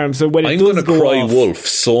the alarm. So when it does go off, I'm going to cry wolf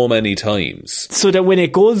so many times, so that when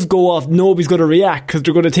it does go off, nobody's going to react because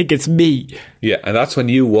they're going to think it's me. Yeah, and that's when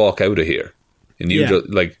you walk out of here and you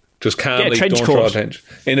just calmly, don't draw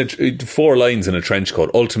attention. 4 lines in a trench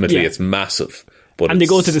coat. Ultimately, it's massive. And they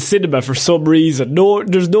go to the cinema for some reason.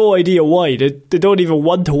 There's no idea why. They don't even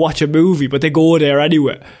want to watch a movie, but they go there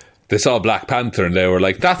anyway. They saw Black Panther and they were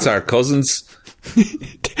like, that's our cousins.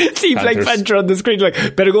 See Black Panther on the screen,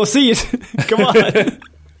 like, better go see it. Come on.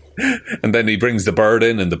 And then he brings the bird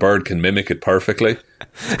in and the bird can mimic it perfectly.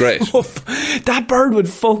 It's great. That bird would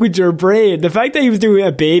fuck with your brain. The fact that he was doing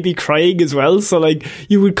a baby crying as well, so like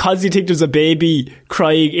you would constantly think there's a baby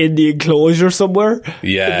crying in the enclosure somewhere.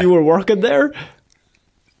 Yeah. If you were working there.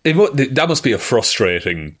 That must be a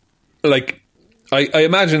frustrating, like, I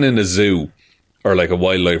imagine in a zoo or like a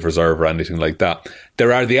wildlife reserve or anything like that,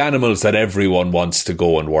 there are the animals that everyone wants to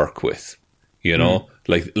go and work with, you know,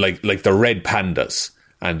 like the red pandas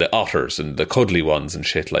and the otters and the cuddly ones and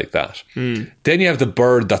shit like that. Then you have the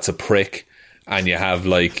bird that's a prick, and you have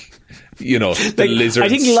like, you know, the lizards. I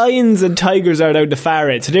think lions and tigers are down the far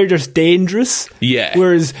end, so they're just dangerous. Yeah.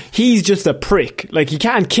 Whereas he's just a prick. Like, he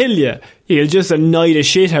can't kill you. He'll just annoy the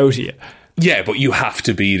shit out of you. Yeah, but you have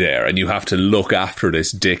to be there and you have to look after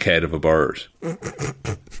this dickhead of a bird.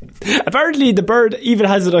 Apparently the bird even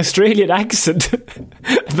has an Australian accent.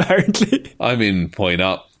 Apparently. I mean, why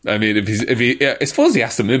not? I mean, I suppose he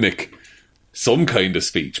has to mimic some kind of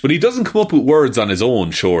speech, but he doesn't come up with words on his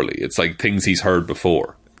own, surely. It's like things he's heard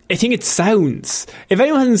before. I think it sounds. If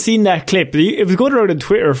anyone hasn't seen that clip, it was going around on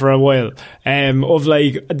Twitter for a while, of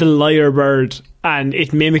like the lyrebird and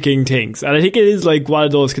it mimicking things. And I think it is like one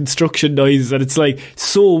of those construction noises, and it's like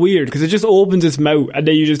so weird because it just opens its mouth and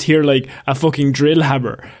then you just hear like a fucking drill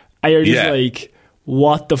hammer. And you're just like,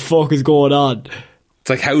 what the fuck is going on? It's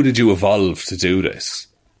like, how did you evolve to do this?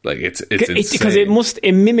 Like, it's insane. Because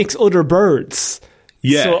it mimics other birds.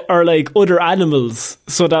 Yeah. So, or like other animals,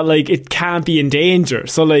 so that like it can't be in danger.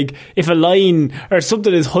 So like if a lion or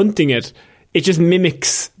something is hunting it, it just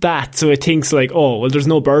mimics that, so it thinks like, oh, well, there's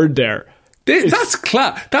no bird there.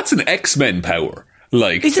 That's an X-Men power.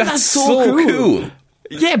 Like, isn't that's that so cool?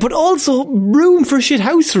 Yeah, but also room for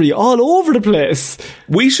shithousery all over the place.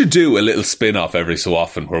 We should do a little spin-off every so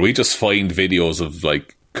often where we just find videos of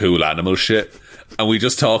like cool animal shit and we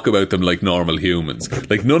just talk about them like normal humans.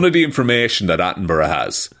 Like, none of the information that Attenborough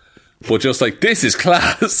has, but just like, this is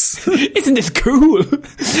class. Isn't this cool?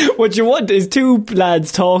 What you want is two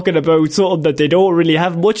lads talking about something that they don't really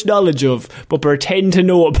have much knowledge of, but pretend to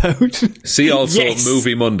know about. See also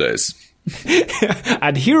Movie Mondays.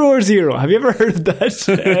 And Hero or Zero. Have you ever heard of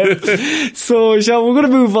that? So, Sean, we're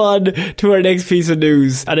going to move on to our next piece of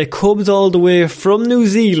news. And it comes all the way from New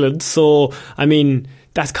Zealand. So, I mean,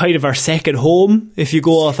 that's kind of our second home. If you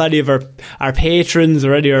go off any of our patrons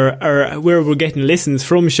or any or where we're getting listens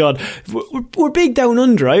from, Sean, we're big down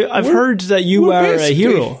under. I've heard that you are a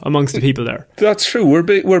hero amongst the people there. That's true.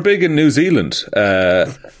 We're big in New Zealand.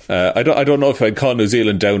 I don't know if I'd call New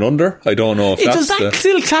Zealand down under. I don't know if does that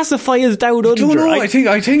still classify as down under? No, I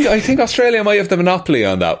think Australia might have the monopoly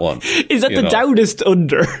on that one. Is that the downest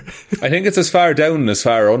under? I think it's as far down and as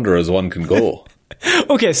far under as one can go.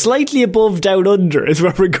 Okay, slightly above down under is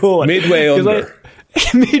where we're going. Midway under.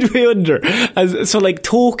 Midway under. So like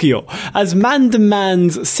Tokyo, as man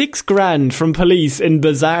demands $6,000 from police in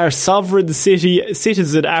bizarre sovereign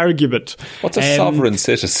citizen argument. What's a sovereign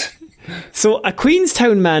citizen? So a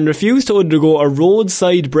Queenstown man refused to undergo a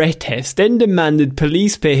roadside breath test, then demanded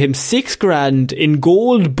police pay him $6,000 in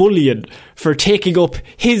gold bullion for taking up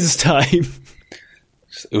his time.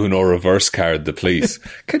 Uno reverse card the police.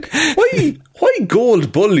 Why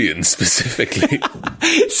gold bullion specifically?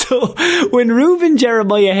 So when Reuben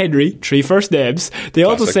Jeremiah Henry, 3 first names, they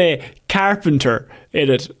also say Carpenter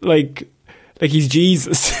in it, like he's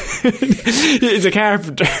Jesus. He's a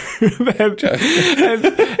carpenter.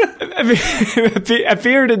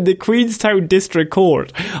 Appeared in the Queenstown District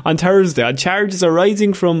Court on Thursday on charges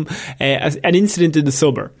arising from an incident in the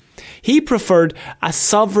summer. He preferred a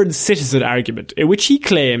sovereign citizen argument, in which he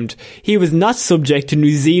claimed he was not subject to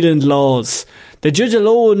New Zealand laws. The judge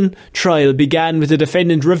alone trial began with the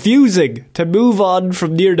defendant refusing to move on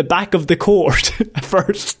from near the back of the court at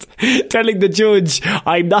first, telling the judge,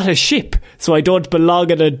 "I'm not a ship, so I don't belong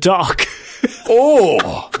in a dock."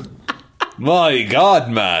 Oh, my God,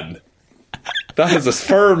 man. That is a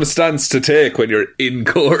firm stance to take when you're in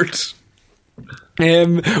court.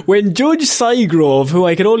 When Judge Sygrove, who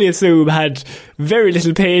I can only assume had very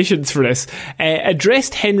little patience for this,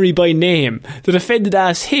 addressed Henry by name, the defendant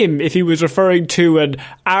asked him if he was referring to an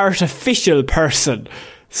artificial person.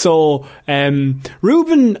 So,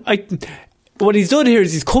 Reuben, what he's done here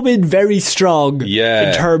is he's come in very strong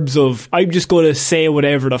in terms of, I'm just going to say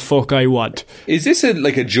whatever the fuck I want. Is this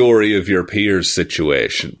like a jury of your peers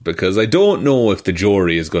situation? Because I don't know if the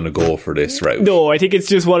jury is going to go for this route. No, I think it's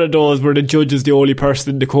just one of those where the judge is the only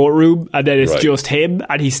person in the courtroom and then it's just him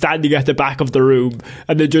and he's standing at the back of the room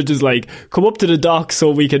and the judge is like, "Come up to the dock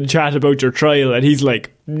so we can chat about your trial," and he's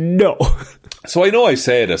like, "No." So I know I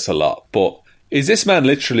say this a lot, but is this man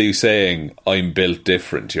literally saying, "I'm built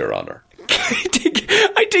different, Your Honour"?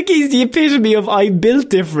 I think he's the epitome of "I'm built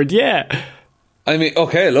different." Yeah. I mean,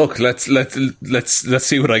 okay, look, let's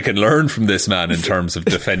see what I can learn from this man in terms of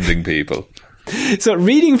defending people. So,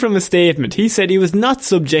 reading from a statement, he said he was not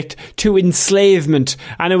subject to enslavement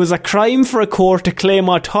and it was a crime for a court to claim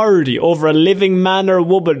authority over a living man or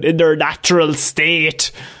woman in their natural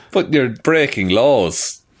state. But you're breaking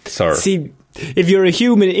laws, sir. See, if you're a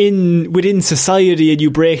human within society and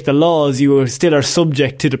you break the laws, you still are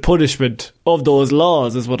subject to the punishment of those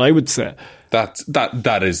laws, is what I would say.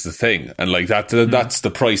 That is the thing, and like that's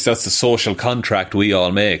the price. That's the social contract we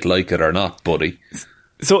all make, like it or not, buddy.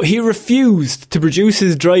 So he refused to produce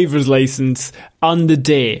his driver's license on the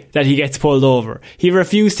day that he gets pulled over. He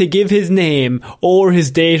refused to give his name or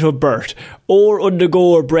his date of birth or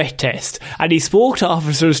undergo a breath test, and he spoke to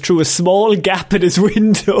officers through a small gap in his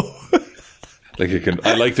window. Like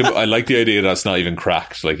I like the idea that's not even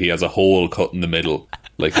cracked. Like he has a hole cut in the middle,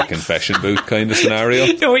 like a confession booth kind of scenario.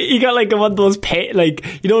 No, he got like one of those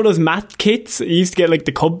those math kits. He used to get like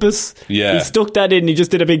the compass. Yeah, he stuck that in. He just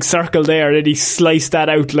did a big circle there, and then he sliced that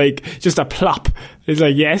out like just a plop. He's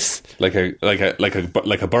like, yes, like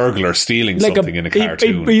a burglar stealing like something in a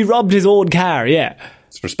cartoon. He robbed his own car. Yeah,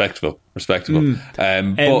 it's respectable.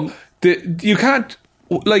 But you can't.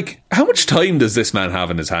 Like, how much time does this man have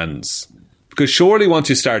in his hands? Because surely once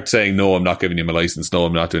you start saying, "No, I'm not giving you my licence, no,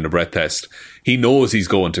 I'm not doing a breath test," he knows he's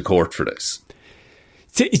going to court for this.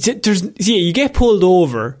 You get pulled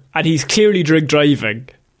over and he's clearly drink driving,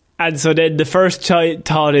 and so then the first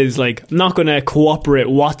thought is like, "I'm not going to cooperate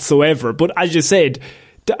whatsoever." But as you said,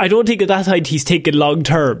 I don't think at that time he's thinking long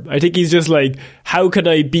term. I think he's just like, "How can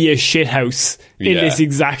I be a shithouse in this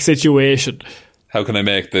exact situation? How can I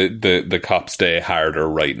make the cop's day harder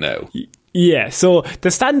right now?" Yeah, so the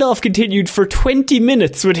standoff continued for 20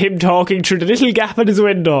 minutes with him talking through the little gap in his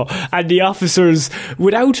window, and the officers,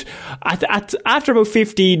 after about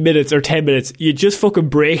 15 minutes or 10 minutes, you just fucking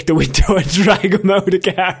break the window and drag him out of the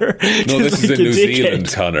car. No, this is in New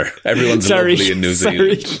Zealand, Connor. Everyone's lovely in New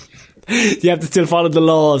Zealand. You have to still follow the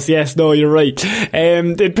laws. Yes, no, you're right.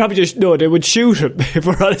 They'd probably they would shoot him, if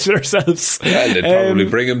we're honest with ourselves. Yeah, they'd probably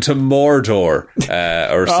bring him to Mordor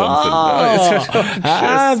or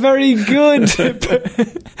something. Very good.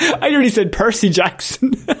 I nearly said Percy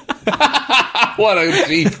Jackson. What a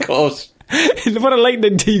deep cut. What a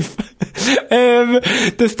lightning thief.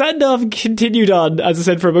 The standoff continued on, as I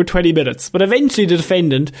said, for about 20 minutes. But eventually the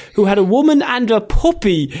defendant, who had a woman and a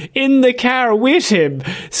puppy in the car with him,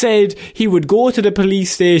 said he would go to the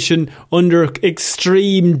police station under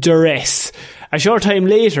extreme duress. A short time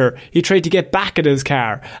later, he tried to get back in his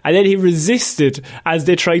car, and then he resisted as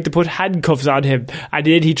they tried to put handcuffs on him, and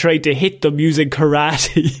then he tried to hit them using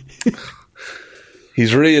karate.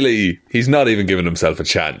 He's not even giving himself a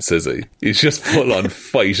chance, is he? He's just full on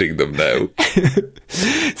fighting them now.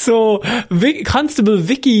 So, Constable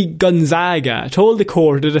Vicky Gonzaga told the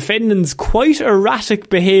court the defendant's quite erratic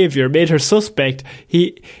behaviour made her suspect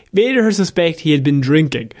he had been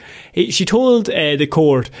drinking. She told the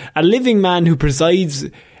court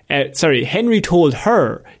Henry told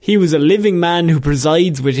her he was a living man who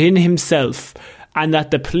presides within himself, and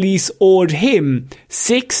that the police owed him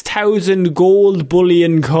 6,000 gold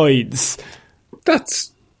bullion coins.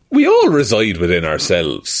 We all reside within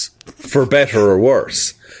ourselves, for better or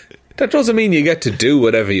worse. That doesn't mean you get to do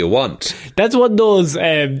whatever you want. That's what those...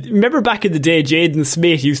 remember back in the day, Jaden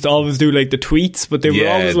Smith used to always do like the tweets, but they were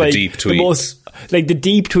always like deep tweets. The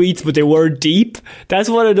deep tweets, but they were deep. That's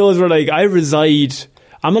one of those where like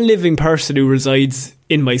I'm a living person who resides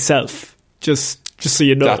in myself. Just so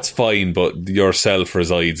you know. That's fine, but yourself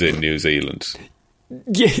resides in New Zealand.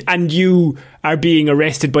 Yeah, and you are being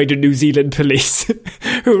arrested by the New Zealand police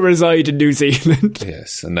who reside in New Zealand.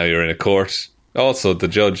 Yes, and now you're in a court. Also, the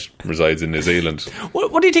judge resides in New Zealand.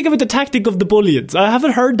 What do you think about the tactic of the bullions? I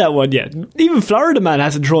haven't heard that one yet. Even Florida Man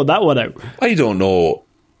hasn't thrown that one out. I don't know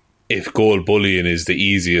if gold bullion is the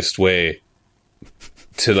easiest way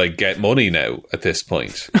to like get money now at this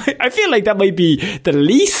point. I feel like that might be the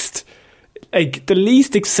least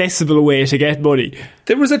accessible way to get money.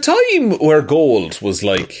 There was a time where gold was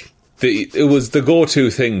like it was the go-to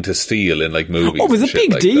thing to steal in like movies. Oh, it was a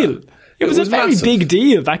big deal. That. It was a very massive. Big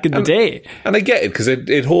deal back in the day. And I get it, because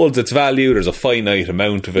it holds its value. There's a finite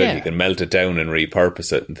amount of it. Yeah. You can melt it down and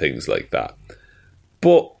repurpose it and things like that.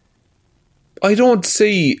 But I don't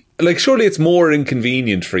see... Like, surely it's more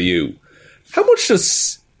inconvenient for you. How much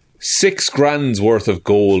does 6 grand's worth of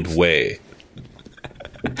gold weigh?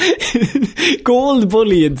 Gold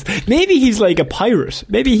bullions. Maybe he's like a pirate.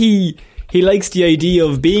 Maybe he likes the idea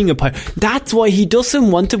of being a pirate. That's why he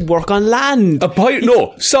doesn't want to work on land. A pirate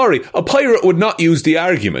would not use the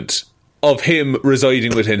argument of him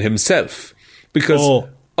residing within himself, because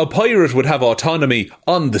a pirate would have autonomy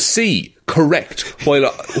on the sea, correct,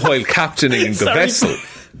 while captaining the vessel.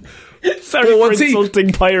 Sorry for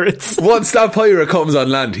insulting pirates. Once that pirate comes on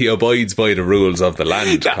land, he abides by the rules of the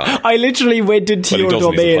land. I literally went into your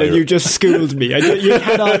domain and you just schooled me. You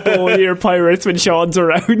cannot go near pirates when Sean's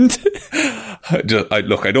around.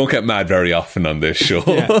 Look, I don't get mad very often on this show.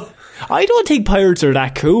 Yeah. I don't think pirates are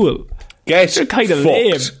that cool. They're kind of fucked,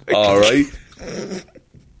 lame. Alright.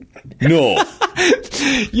 No.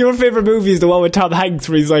 Your favourite movie is the one with Tom Hanks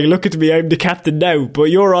where he's like, look at me, I'm the captain now, but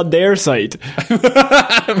you're on their side.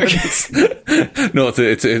 No,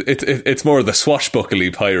 it's more the swashbuckly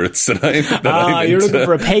pirates that I'm you're into. looking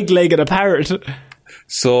for a peg leg and a parrot.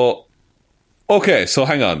 So, okay, so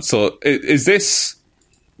hang on. So, is this...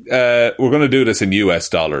 we're going to do this in US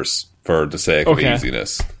dollars for the sake of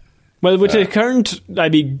easiness. Well, with the current,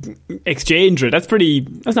 exchange rate, that's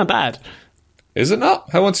not bad. Is it not?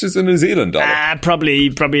 How much is the New Zealand dollar? Probably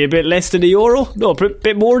a bit less than a euro. No, a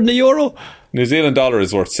bit more than a euro. New Zealand dollar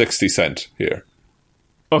is worth 60 cents here.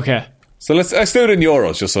 Okay. So let's do it in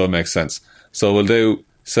euros just so it makes sense. So we'll do,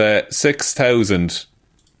 say, 6,000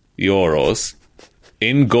 euros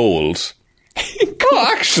in gold. Oh,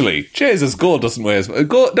 actually, Jesus, gold doesn't weigh as much.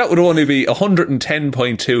 That would only be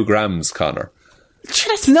 110.2 grams, Connor.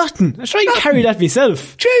 That's nothing. I was trying to carry that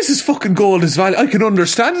myself. Jesus, fucking gold is value. I can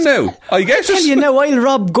understand now. I get it. I tell you now, I'll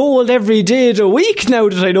rob gold every day of the week now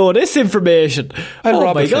that I know this information. I'll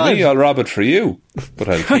rob it for me, I'll rob it for you. But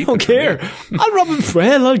I'll keep I don't care. I'll rob it for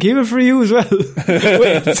I'll keep it for you as well.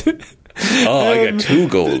 Wait. I get 2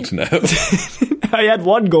 gold now. I had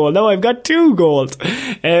 1 gold, now I've got 2 gold.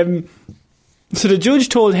 So the judge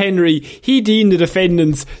told Henry he deemed the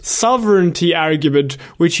defendant's sovereignty argument,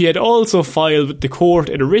 which he had also filed with the court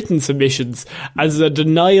in written submissions, as a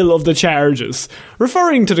denial of the charges,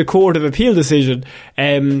 referring to the Court of Appeal decision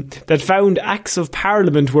that found acts of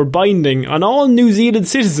Parliament were binding on all New Zealand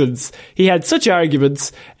citizens. He had such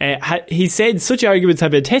arguments. He said such arguments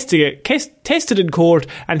have been tested in court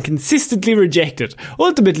and consistently rejected.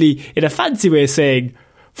 Ultimately, in a fancy way of saying,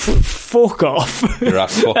 Fuck off. You're a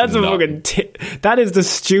fucking That's a nut. fucking that is the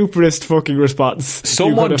stupidest fucking response.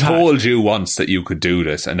 Someone told you once that you could do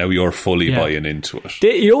this, and now you're fully buying into it.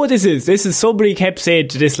 You know what this is? This is somebody kept saying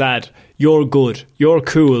to this lad, "You're good. You're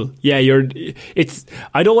cool. Yeah, it's."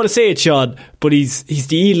 I don't want to say it, Sean, but he's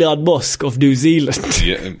the Elon Musk of New Zealand.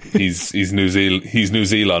 Yeah, he's New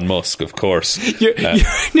Zealand Musk, of course. You're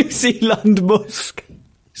New Zealand Musk.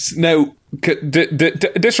 Now,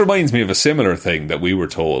 this reminds me of a similar thing that we were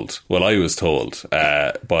told. Well, I was told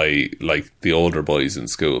by like the older boys in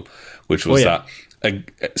school, which was that.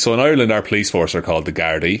 So in Ireland, our police force are called the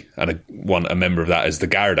Gardaí, and a member of that is the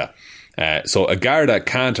Garda. So a Garda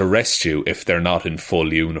can't arrest you if they're not in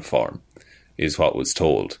full uniform, is what was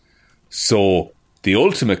told. So the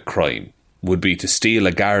ultimate crime would be to steal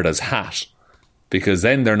a Garda's hat, because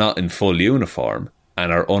then they're not in full uniform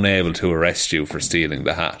and are unable to arrest you for stealing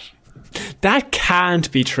the hat. That can't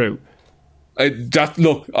be true.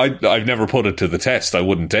 I've never put it to the test. I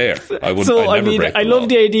wouldn't dare. I wouldn't. So, I'd never break I the love law.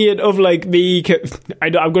 the idea of like me.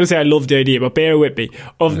 I'm going to say I love the idea, but bear with me.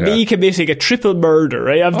 Of me committing a triple murder,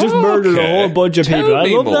 right? I've just murdered a whole bunch of people. I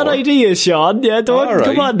love that idea, Sean. Yeah,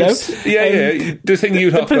 come on now. Yeah. The thing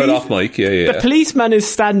you talked about off mic. Yeah. The policeman is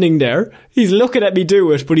standing there. He's looking at me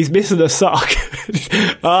do it, but he's missing a sock.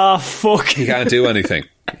 Fuck. He can't do anything.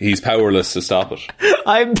 He's powerless to stop it.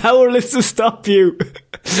 I'm powerless to stop you.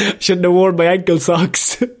 Shouldn't have worn my ankle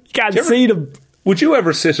socks. You can't see them. Would you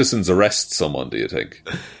ever citizens arrest someone, do you think?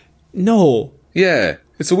 No. Yeah.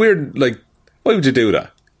 It's a weird, why would you do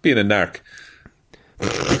that? Being a narc.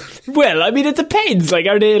 Well, I mean, it depends. Like,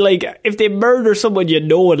 are they, if they murder someone you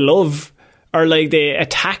know and love, or, they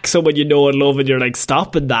attack someone you know and love and you're,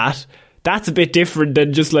 stopping that, that's a bit different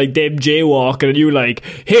than just, them jaywalking and you,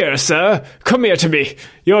 here, sir, come here to me.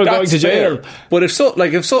 You're going to jail. Fair. But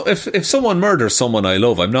if someone murders someone I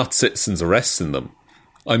love, I'm not citizens arresting them.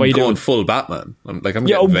 I'm going full Batman. I'm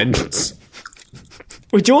getting vengeance.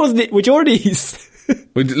 With your knees.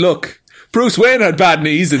 Look, Bruce Wayne had bad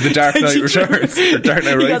knees in The Dark Knight Returns. Dark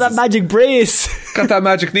Knight Rises. You got that magic brace. Got that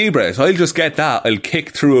magic knee brace. I'll just get that. I'll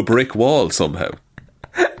kick through a brick wall somehow.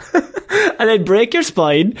 And then break your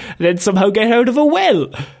spine, and then somehow get out of a well.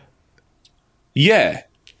 Yeah,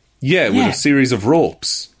 with a series of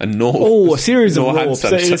ropes and a series of ropes.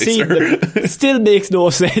 It still makes no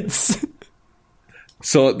sense.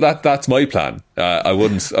 So that's my plan. I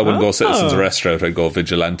wouldn't go citizens arrest route. I'd go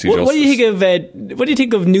vigilante justice. What do you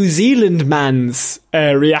think of New Zealand man's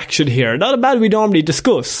reaction here? Not a man we normally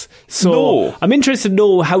discuss. So no. I'm interested to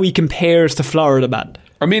know how he compares to Florida man.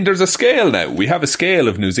 I mean, there's a scale now. We have a scale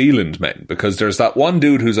of New Zealand men, because there's that one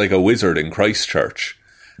dude who's like a wizard in Christchurch.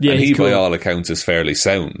 Yeah, and he, cool. By all accounts, is fairly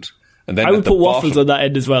sound. And then I would put Waffles on that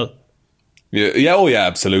end as well. Yeah,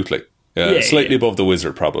 absolutely. Slightly above the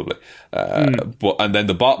wizard, probably. And then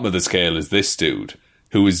the bottom of the scale is this dude,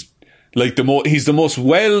 who is he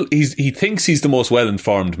thinks he's the most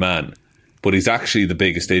well-informed man, but he's actually the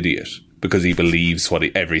biggest idiot, because he believes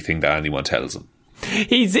everything that anyone tells him.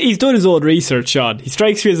 He's done his own research, Sean. He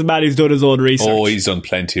strikes me as a man who's done his own research. Oh, he's done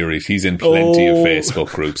plenty of research. He's in plenty of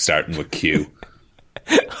Facebook groups, starting with Q.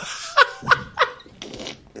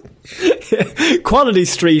 Quality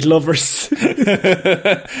Street lovers.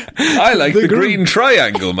 I like the green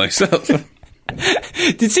triangle myself.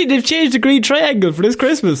 Did you see they've changed the green triangle for this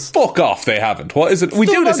Christmas? Fuck off, they haven't. What is it? We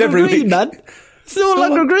do this every week, man. It's no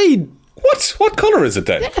longer green. What colour is it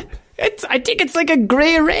then? I think it's like a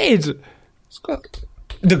grey red. It's got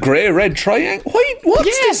the grey red triangle. What's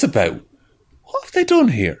this about? What have they done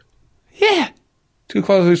here? Yeah. Two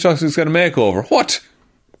quality chocolates get a makeover. What?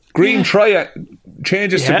 Green triangle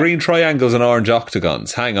changes to green triangles and orange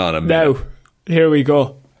octagons. Hang on a minute. Now, here we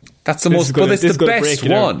go. That's the most. But it's the best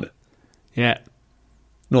one. Yeah.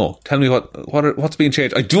 No, tell me what's being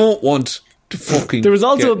changed. I don't want to fucking. There was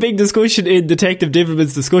also a big discussion in Detective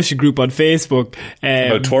Divilman's discussion group on Facebook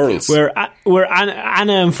about twirls, where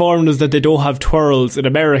Anna informed us that they don't have twirls in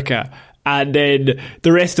America, and then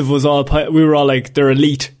the rest of us we were all like, they're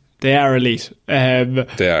elite. They are elite. They are.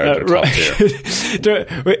 They're top tier.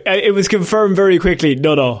 It was confirmed very quickly.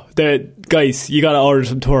 No. Guys, you got to order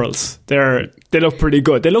some twirls. They look pretty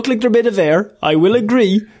good. They look like they're made of air. I will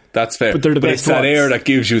agree. That's fair. But they're the best it's that air that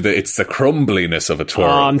gives you it's the crumbliness of a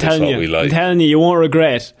twirl. I'm telling you, you won't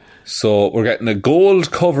regret. So we're getting a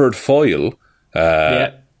gold covered foil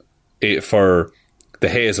for the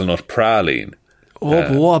hazelnut praline.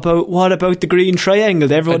 But what about the green triangle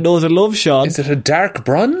that everyone knows and loves, Sean? Is it a dark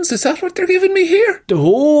bronze? Is that what they're giving me here?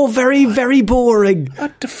 Oh, very, very boring.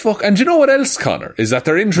 What the fuck? And do you know what else, Connor? Is that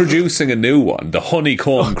they're introducing a new one, the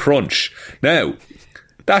honeycomb crunch. Now,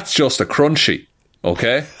 that's just a crunchy,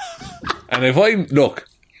 okay? And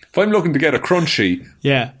If I'm looking to get a crunchy,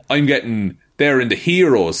 Yeah. I'm getting... They're in the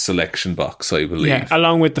Heroes selection box, I believe. Yeah,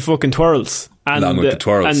 along with the fucking twirls. And Along with the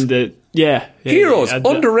twirls. And the... Yeah. Heroes, yeah.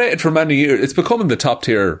 underrated for many years. It's becoming the top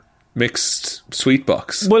tier mixed sweet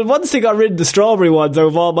box. Well, once they got rid of the strawberry ones out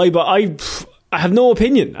of all my... But I have no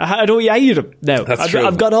opinion. I don't eat any of them now. That's true.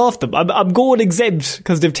 I've got off them. I'm going exempt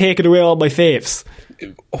because they've taken away all my faves.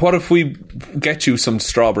 What if we get you some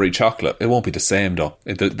strawberry chocolate? It won't be the same, though.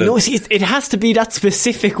 No, see, it has to be that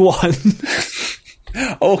specific one.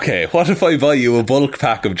 Okay, what if I buy you a bulk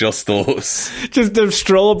pack of just those? Just the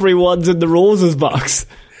strawberry ones in the roses box.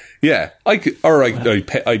 Yeah, I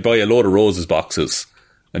buy a load of roses boxes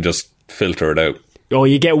and just filter it out. Oh,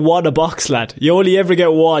 you get one a box, lad. You only ever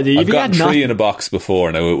get one. I've gotten three in a box before.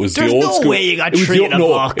 Now, it was There's the old no school... way you got three in a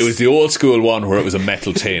box. It was the old school one where it was a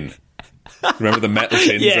metal tin. Remember the metal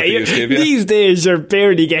tins that they used to give you? These days you're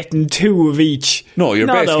barely getting two of each. No, you're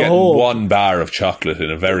basically getting one bar of chocolate in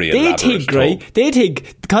a very elaborate tub. They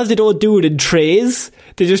think, because they don't do it in trays,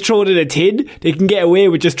 they just throw it in a tin, they can get away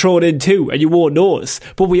with just throwing it in two, and you won't notice.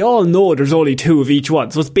 But we all know there's only two of each one,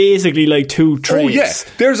 so it's basically like two trays. Oh yeah,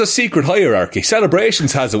 there's a secret hierarchy.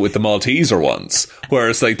 Celebrations has it with the Malteser ones, where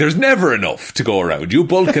it's like, there's never enough to go around. You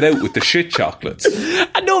bulk it out with the shit chocolates.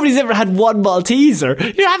 And nobody's ever had one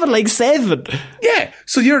Malteser. You're having like 7. Yeah,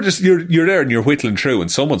 so you're there and you're whittling through,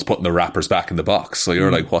 and someone's putting the wrappers back in the box. So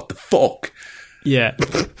you're like, what the fuck? Yeah.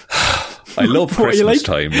 I love Christmas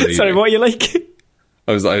time. Really. Sorry, what you like?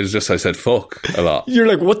 I said fuck a lot. You're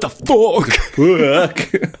like, what the fuck? Fuck.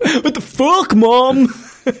 What the fuck, Mom?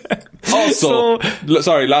 Also,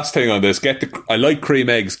 sorry, last thing on this. I like cream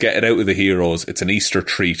eggs. Get it out of the Heroes. It's an Easter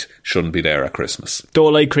treat. Shouldn't be there at Christmas.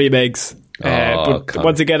 Don't like cream eggs. But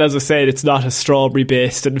once again, as I said, it's not a strawberry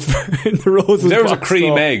based in the roses. There was a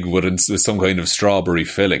cream egg with some kind of strawberry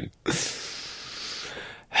filling.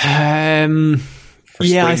 Yeah,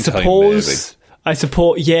 I suppose. Maybe. I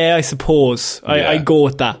suppose. I'd go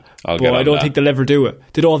with that. But I don't think they'll ever do it.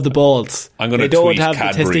 They don't have the balls. I'm going to tweet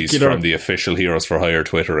Cadbury's from the official Heroes for Hire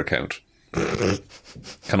Twitter account.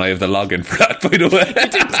 Can I have the login for that, by the way?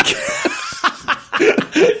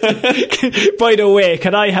 By the way,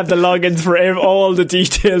 can I have the logins for all the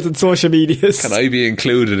details and social medias? Can I be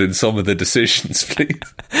included in some of the decisions, please?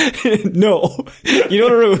 No. You know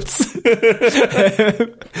the roots.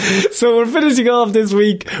 So we're finishing off this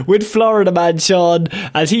week with Florida man Sean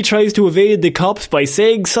as he tries to evade the cops by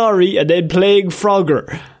saying sorry and then playing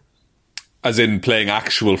Frogger. As in playing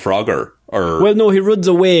actual Frogger? Or... Well, no, he runs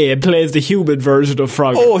away and plays the human version of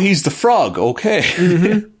Frogger. Oh, he's the frog, okay.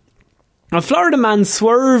 Mm-hmm. A Florida man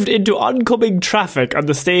swerved into oncoming traffic on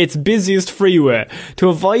the state's busiest freeway to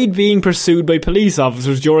avoid being pursued by police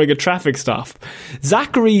officers during a traffic stop.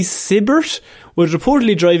 Zachary Siebert was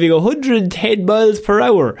reportedly driving 110 miles per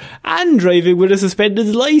hour and driving with a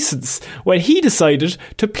suspended licence when he decided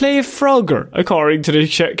to play Frogger, according to the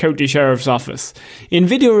county sheriff's office. In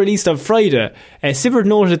video released on Friday, Siebert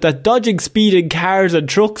noted that dodging speeding cars and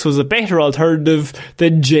trucks was a better alternative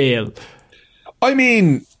than jail. I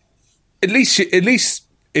mean... At least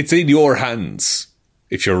it's in your hands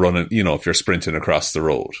if you're running, if you're sprinting across the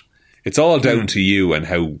road. It's all down to you and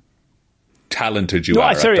how talented you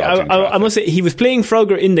are. Sorry, I must say, he was playing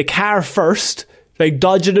Frogger in the car first, like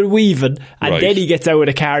dodging and weaving, and then he gets out of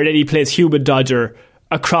the car and then he plays human dodger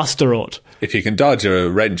across the road. If you can dodge a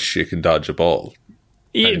wrench, you can dodge a ball.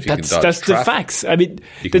 Yeah, that's the facts. I mean,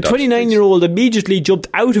 the 29-year-old immediately jumped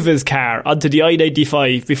out of his car onto the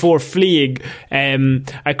I-95 before fleeing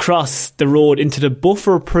across the road into the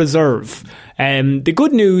buffer preserve. The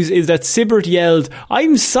good news is that Siebert yelled,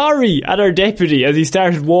 "I'm sorry," at our deputy as he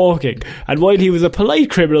started walking. And while he was a polite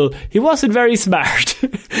criminal, he wasn't very smart,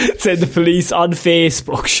 said the police on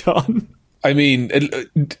Facebook, Sean. I mean...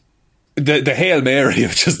 The Hail Mary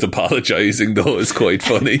of just apologising, though, is quite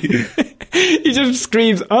funny. He just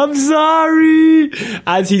screams, "I'm sorry,"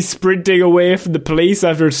 as he's sprinting away from the police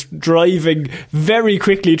after driving very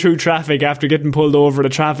quickly through traffic after getting pulled over at a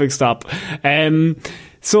traffic stop.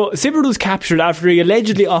 So Siebert was captured after he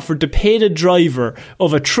allegedly offered to pay the driver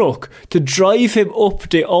of a truck to drive him up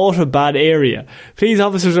the Autobahn area. Police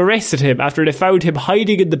officers arrested him after they found him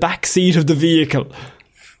hiding in the back seat of the vehicle.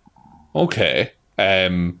 Okay.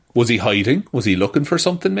 Was he hiding? Was he looking for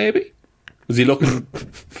something, maybe? Was he looking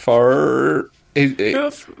for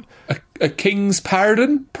a king's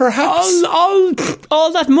pardon, perhaps?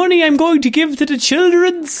 All that money I'm going to give to the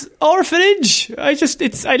children's orphanage. I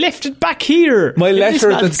left it back here. My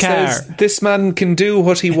letter that says, "This man can do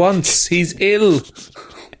what he wants. He's ill."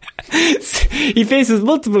 He faces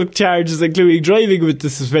multiple charges, including driving with the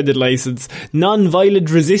suspended licence, non-violent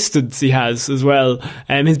resistance he has as well.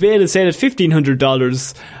 His bail is set at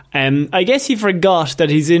 $1,500. I guess he forgot that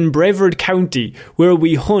he's in Brevard County, where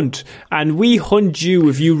we hunt, and we hunt you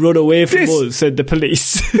if you run away from us, said the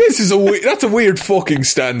police. That's a weird fucking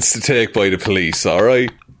stance to take by the police,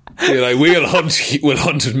 alright? You're like, we'll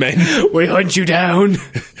hunt men. We hunt you down.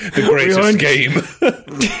 The greatest game.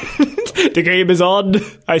 The game is on,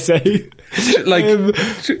 I say. Like,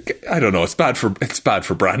 I don't know. It's bad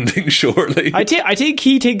for branding, surely. I think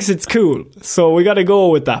he thinks it's cool, so we got to go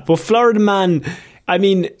with that. But Florida Man, I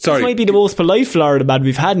mean, this might be the most polite Florida Man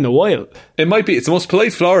we've had in a while. It might be. It's the most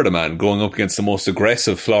polite Florida man going up against the most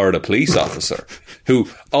aggressive Florida police officer, who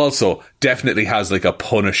also definitely has like a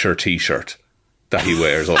Punisher t-shirt that he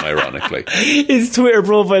wears unironically. His Twitter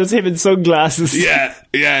profile is him in sunglasses. Yeah,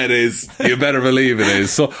 it is. You better believe it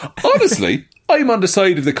is. So, honestly, I'm on the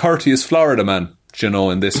side of the courteous Florida man, you know,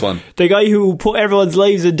 in this one. The guy who put everyone's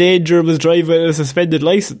lives in danger and was driving a suspended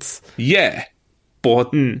licence. Yeah,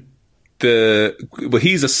 but but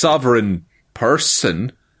he's a sovereign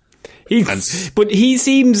person. But he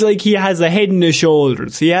seems like he has a head on his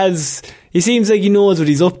shoulders. He seems like he knows what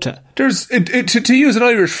he's up to. To use an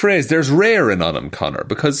Irish phrase, there's raring on him, Connor,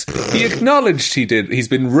 because he acknowledged he's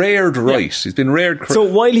been reared right. Yeah. He's been reared So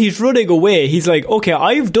while he's running away, he's like, okay,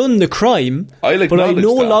 I've done the crime, but I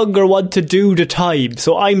no longer want to do the time.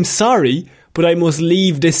 So I'm sorry, but I must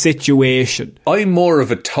leave this situation. I'm more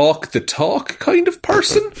of a talk the talk kind of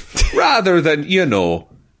person, rather than, you know,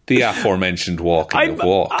 the aforementioned walking of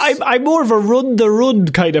walks. I'm more of a run the run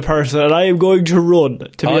kind of person, and I am going to run,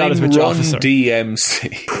 to be honest with you, officer.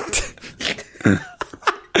 DMC.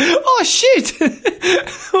 Oh shit!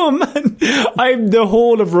 Oh man, I'm the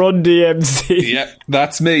whole of Run DMC. Yeah,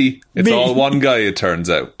 that's me. It's all one guy, it turns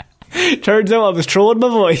out. Turns out I was throwing my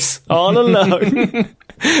voice all along.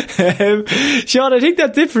 Sean, I think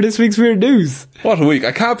that's it for this week's Weird News. What a week.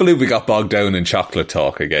 I can't believe we got bogged down in chocolate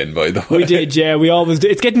talk again, by the way. We did, yeah, we always do.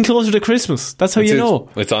 It's getting closer to Christmas. That's how you know.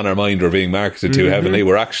 It's on our mind. We're being marketed too heavily.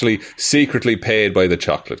 We're actually secretly paid by the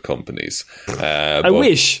chocolate companies. I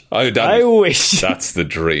wish. I wish. That's the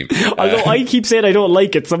dream. Although I keep saying I don't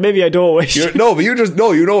like it, so maybe I don't wish. You know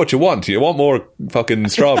what you want. You want more fucking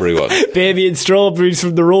strawberry ones. Baby and strawberries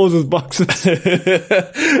from the roses boxes.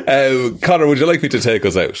 Connor, would you like me to take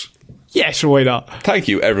us out? Yeah, sure, why not? Thank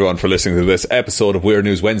you everyone for listening to this episode of Weird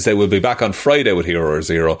News Wednesday. We'll be back on Friday with Hero or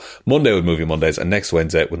Zero, Monday with Movie Mondays, and next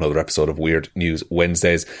Wednesday with another episode of Weird News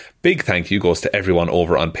Wednesdays. Big thank you goes to everyone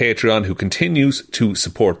over on Patreon who continues to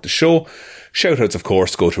support the show. Shoutouts, of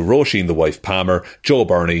course, go to Roisin the Wife Palmer, Joe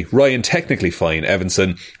Burney, Ryan Technically Fine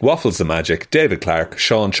Evanson, Waffles the Magic, David Clark,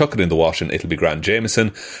 Sean Chuck It in the Wash and It'll Be Grand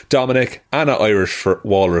Jameson, Dominic, Anna Irish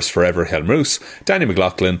Walrus Forever Helmroos, Danny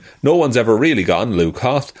McLaughlin, No One's Ever Really Gone, Luke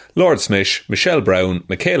Hoth, Lord Smish, Michelle Brown,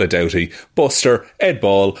 Michaela Doughty, Buster, Ed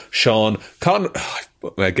Ball, Sean, Connor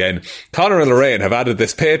and Lorraine have added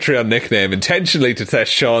this Patreon nickname intentionally to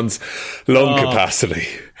test Sean's lung capacity.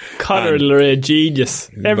 Connor and Lorraine, genius.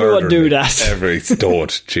 Everyone do that.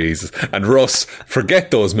 Don't, Jesus. And Russ, forget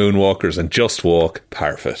those moonwalkers and just walk.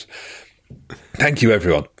 Perfect. Thank you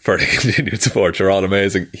everyone for the continued support. You're all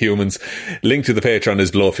amazing humans. Link to the Patreon is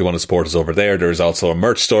below if you want to support us over there. There's also a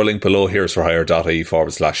merch store link below,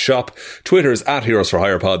 heroesforhire.ie/shop. Twitter is at Heroes for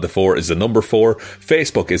Hire Pod. The 4 is the number 4.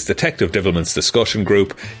 Facebook is Detective Divilment's discussion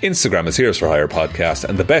group. Instagram is Heroes for Hire Podcast.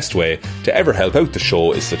 And the best way to ever help out the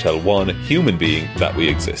show is to tell one human being that we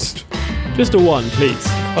exist. Just a one, please.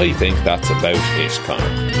 I think that's about it,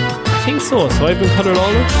 Connor. I think so. So I've been Connor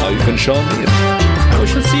Lawler. I've been Sean Meehan. We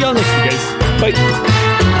shall see you all next week, guys. Bye.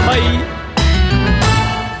 Bye.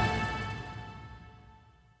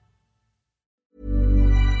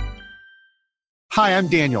 Hi, I'm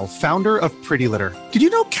Daniel, founder of Pretty Litter. Did you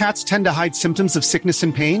know cats tend to hide symptoms of sickness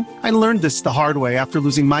and pain? I learned this the hard way after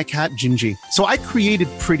losing my cat, Gingy. So I created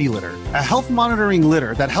Pretty Litter, a health monitoring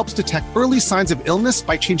litter that helps detect early signs of illness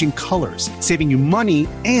by changing colors, saving you money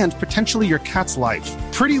and potentially your cat's life.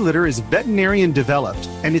 Pretty Litter is veterinarian developed,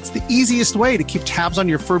 and it's the easiest way to keep tabs on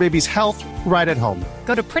your fur baby's health right at home.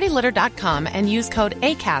 Go to prettylitter.com and use code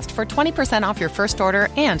ACAST for 20% off your first order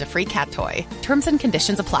and a free cat toy. Terms and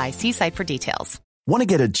conditions apply. See site for details. Want to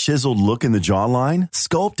get a chiseled look in the jawline?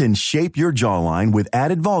 Sculpt and shape your jawline with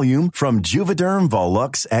added volume from Juvederm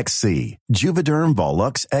Volux XC. Juvederm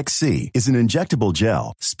Volux XC is an injectable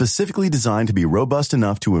gel specifically designed to be robust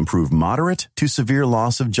enough to improve moderate to severe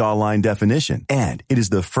loss of jawline definition. And it is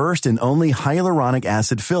the first and only hyaluronic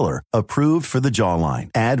acid filler approved for the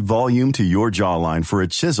jawline. Add volume to your jawline for a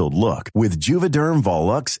chiseled look with Juvederm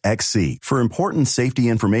Volux XC. For important safety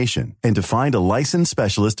information and to find a licensed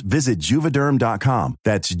specialist, visit Juvederm.com.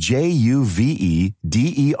 That's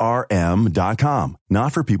Juvederm.com.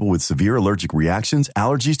 Not for people with severe allergic reactions,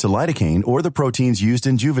 allergies to lidocaine, or the proteins used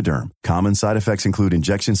in Juvederm. Common side effects include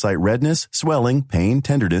injection site redness, swelling, pain,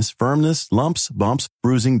 tenderness, firmness, lumps, bumps,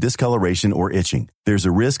 bruising, discoloration, or itching. There's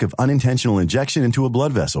a risk of unintentional injection into a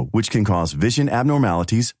blood vessel, which can cause vision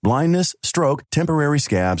abnormalities, blindness, stroke, temporary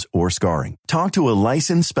scabs, or scarring. Talk to a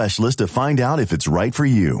licensed specialist to find out if it's right for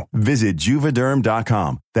you. Visit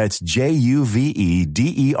Juvederm.com. That's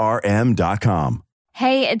Juvederm.com.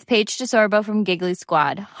 Hey, it's Paige DeSorbo from Giggly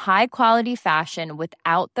Squad. High quality fashion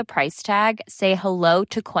without the price tag. Say hello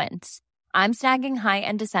to Quince. I'm snagging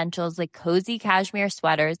high-end essentials like cozy cashmere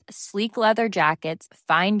sweaters, sleek leather jackets,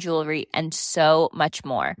 fine jewelry, and so much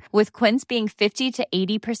more. With Quince being 50 to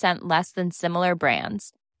 80% less than similar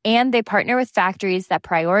brands. And they partner with factories that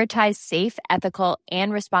prioritize safe, ethical,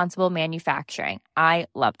 and responsible manufacturing. I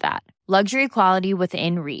love that. Luxury quality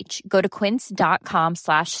within reach. Go to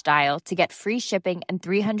quince.com/style to get free shipping and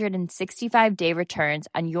 365-day returns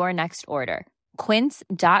on your next order.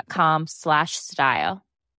 Quince.com/style.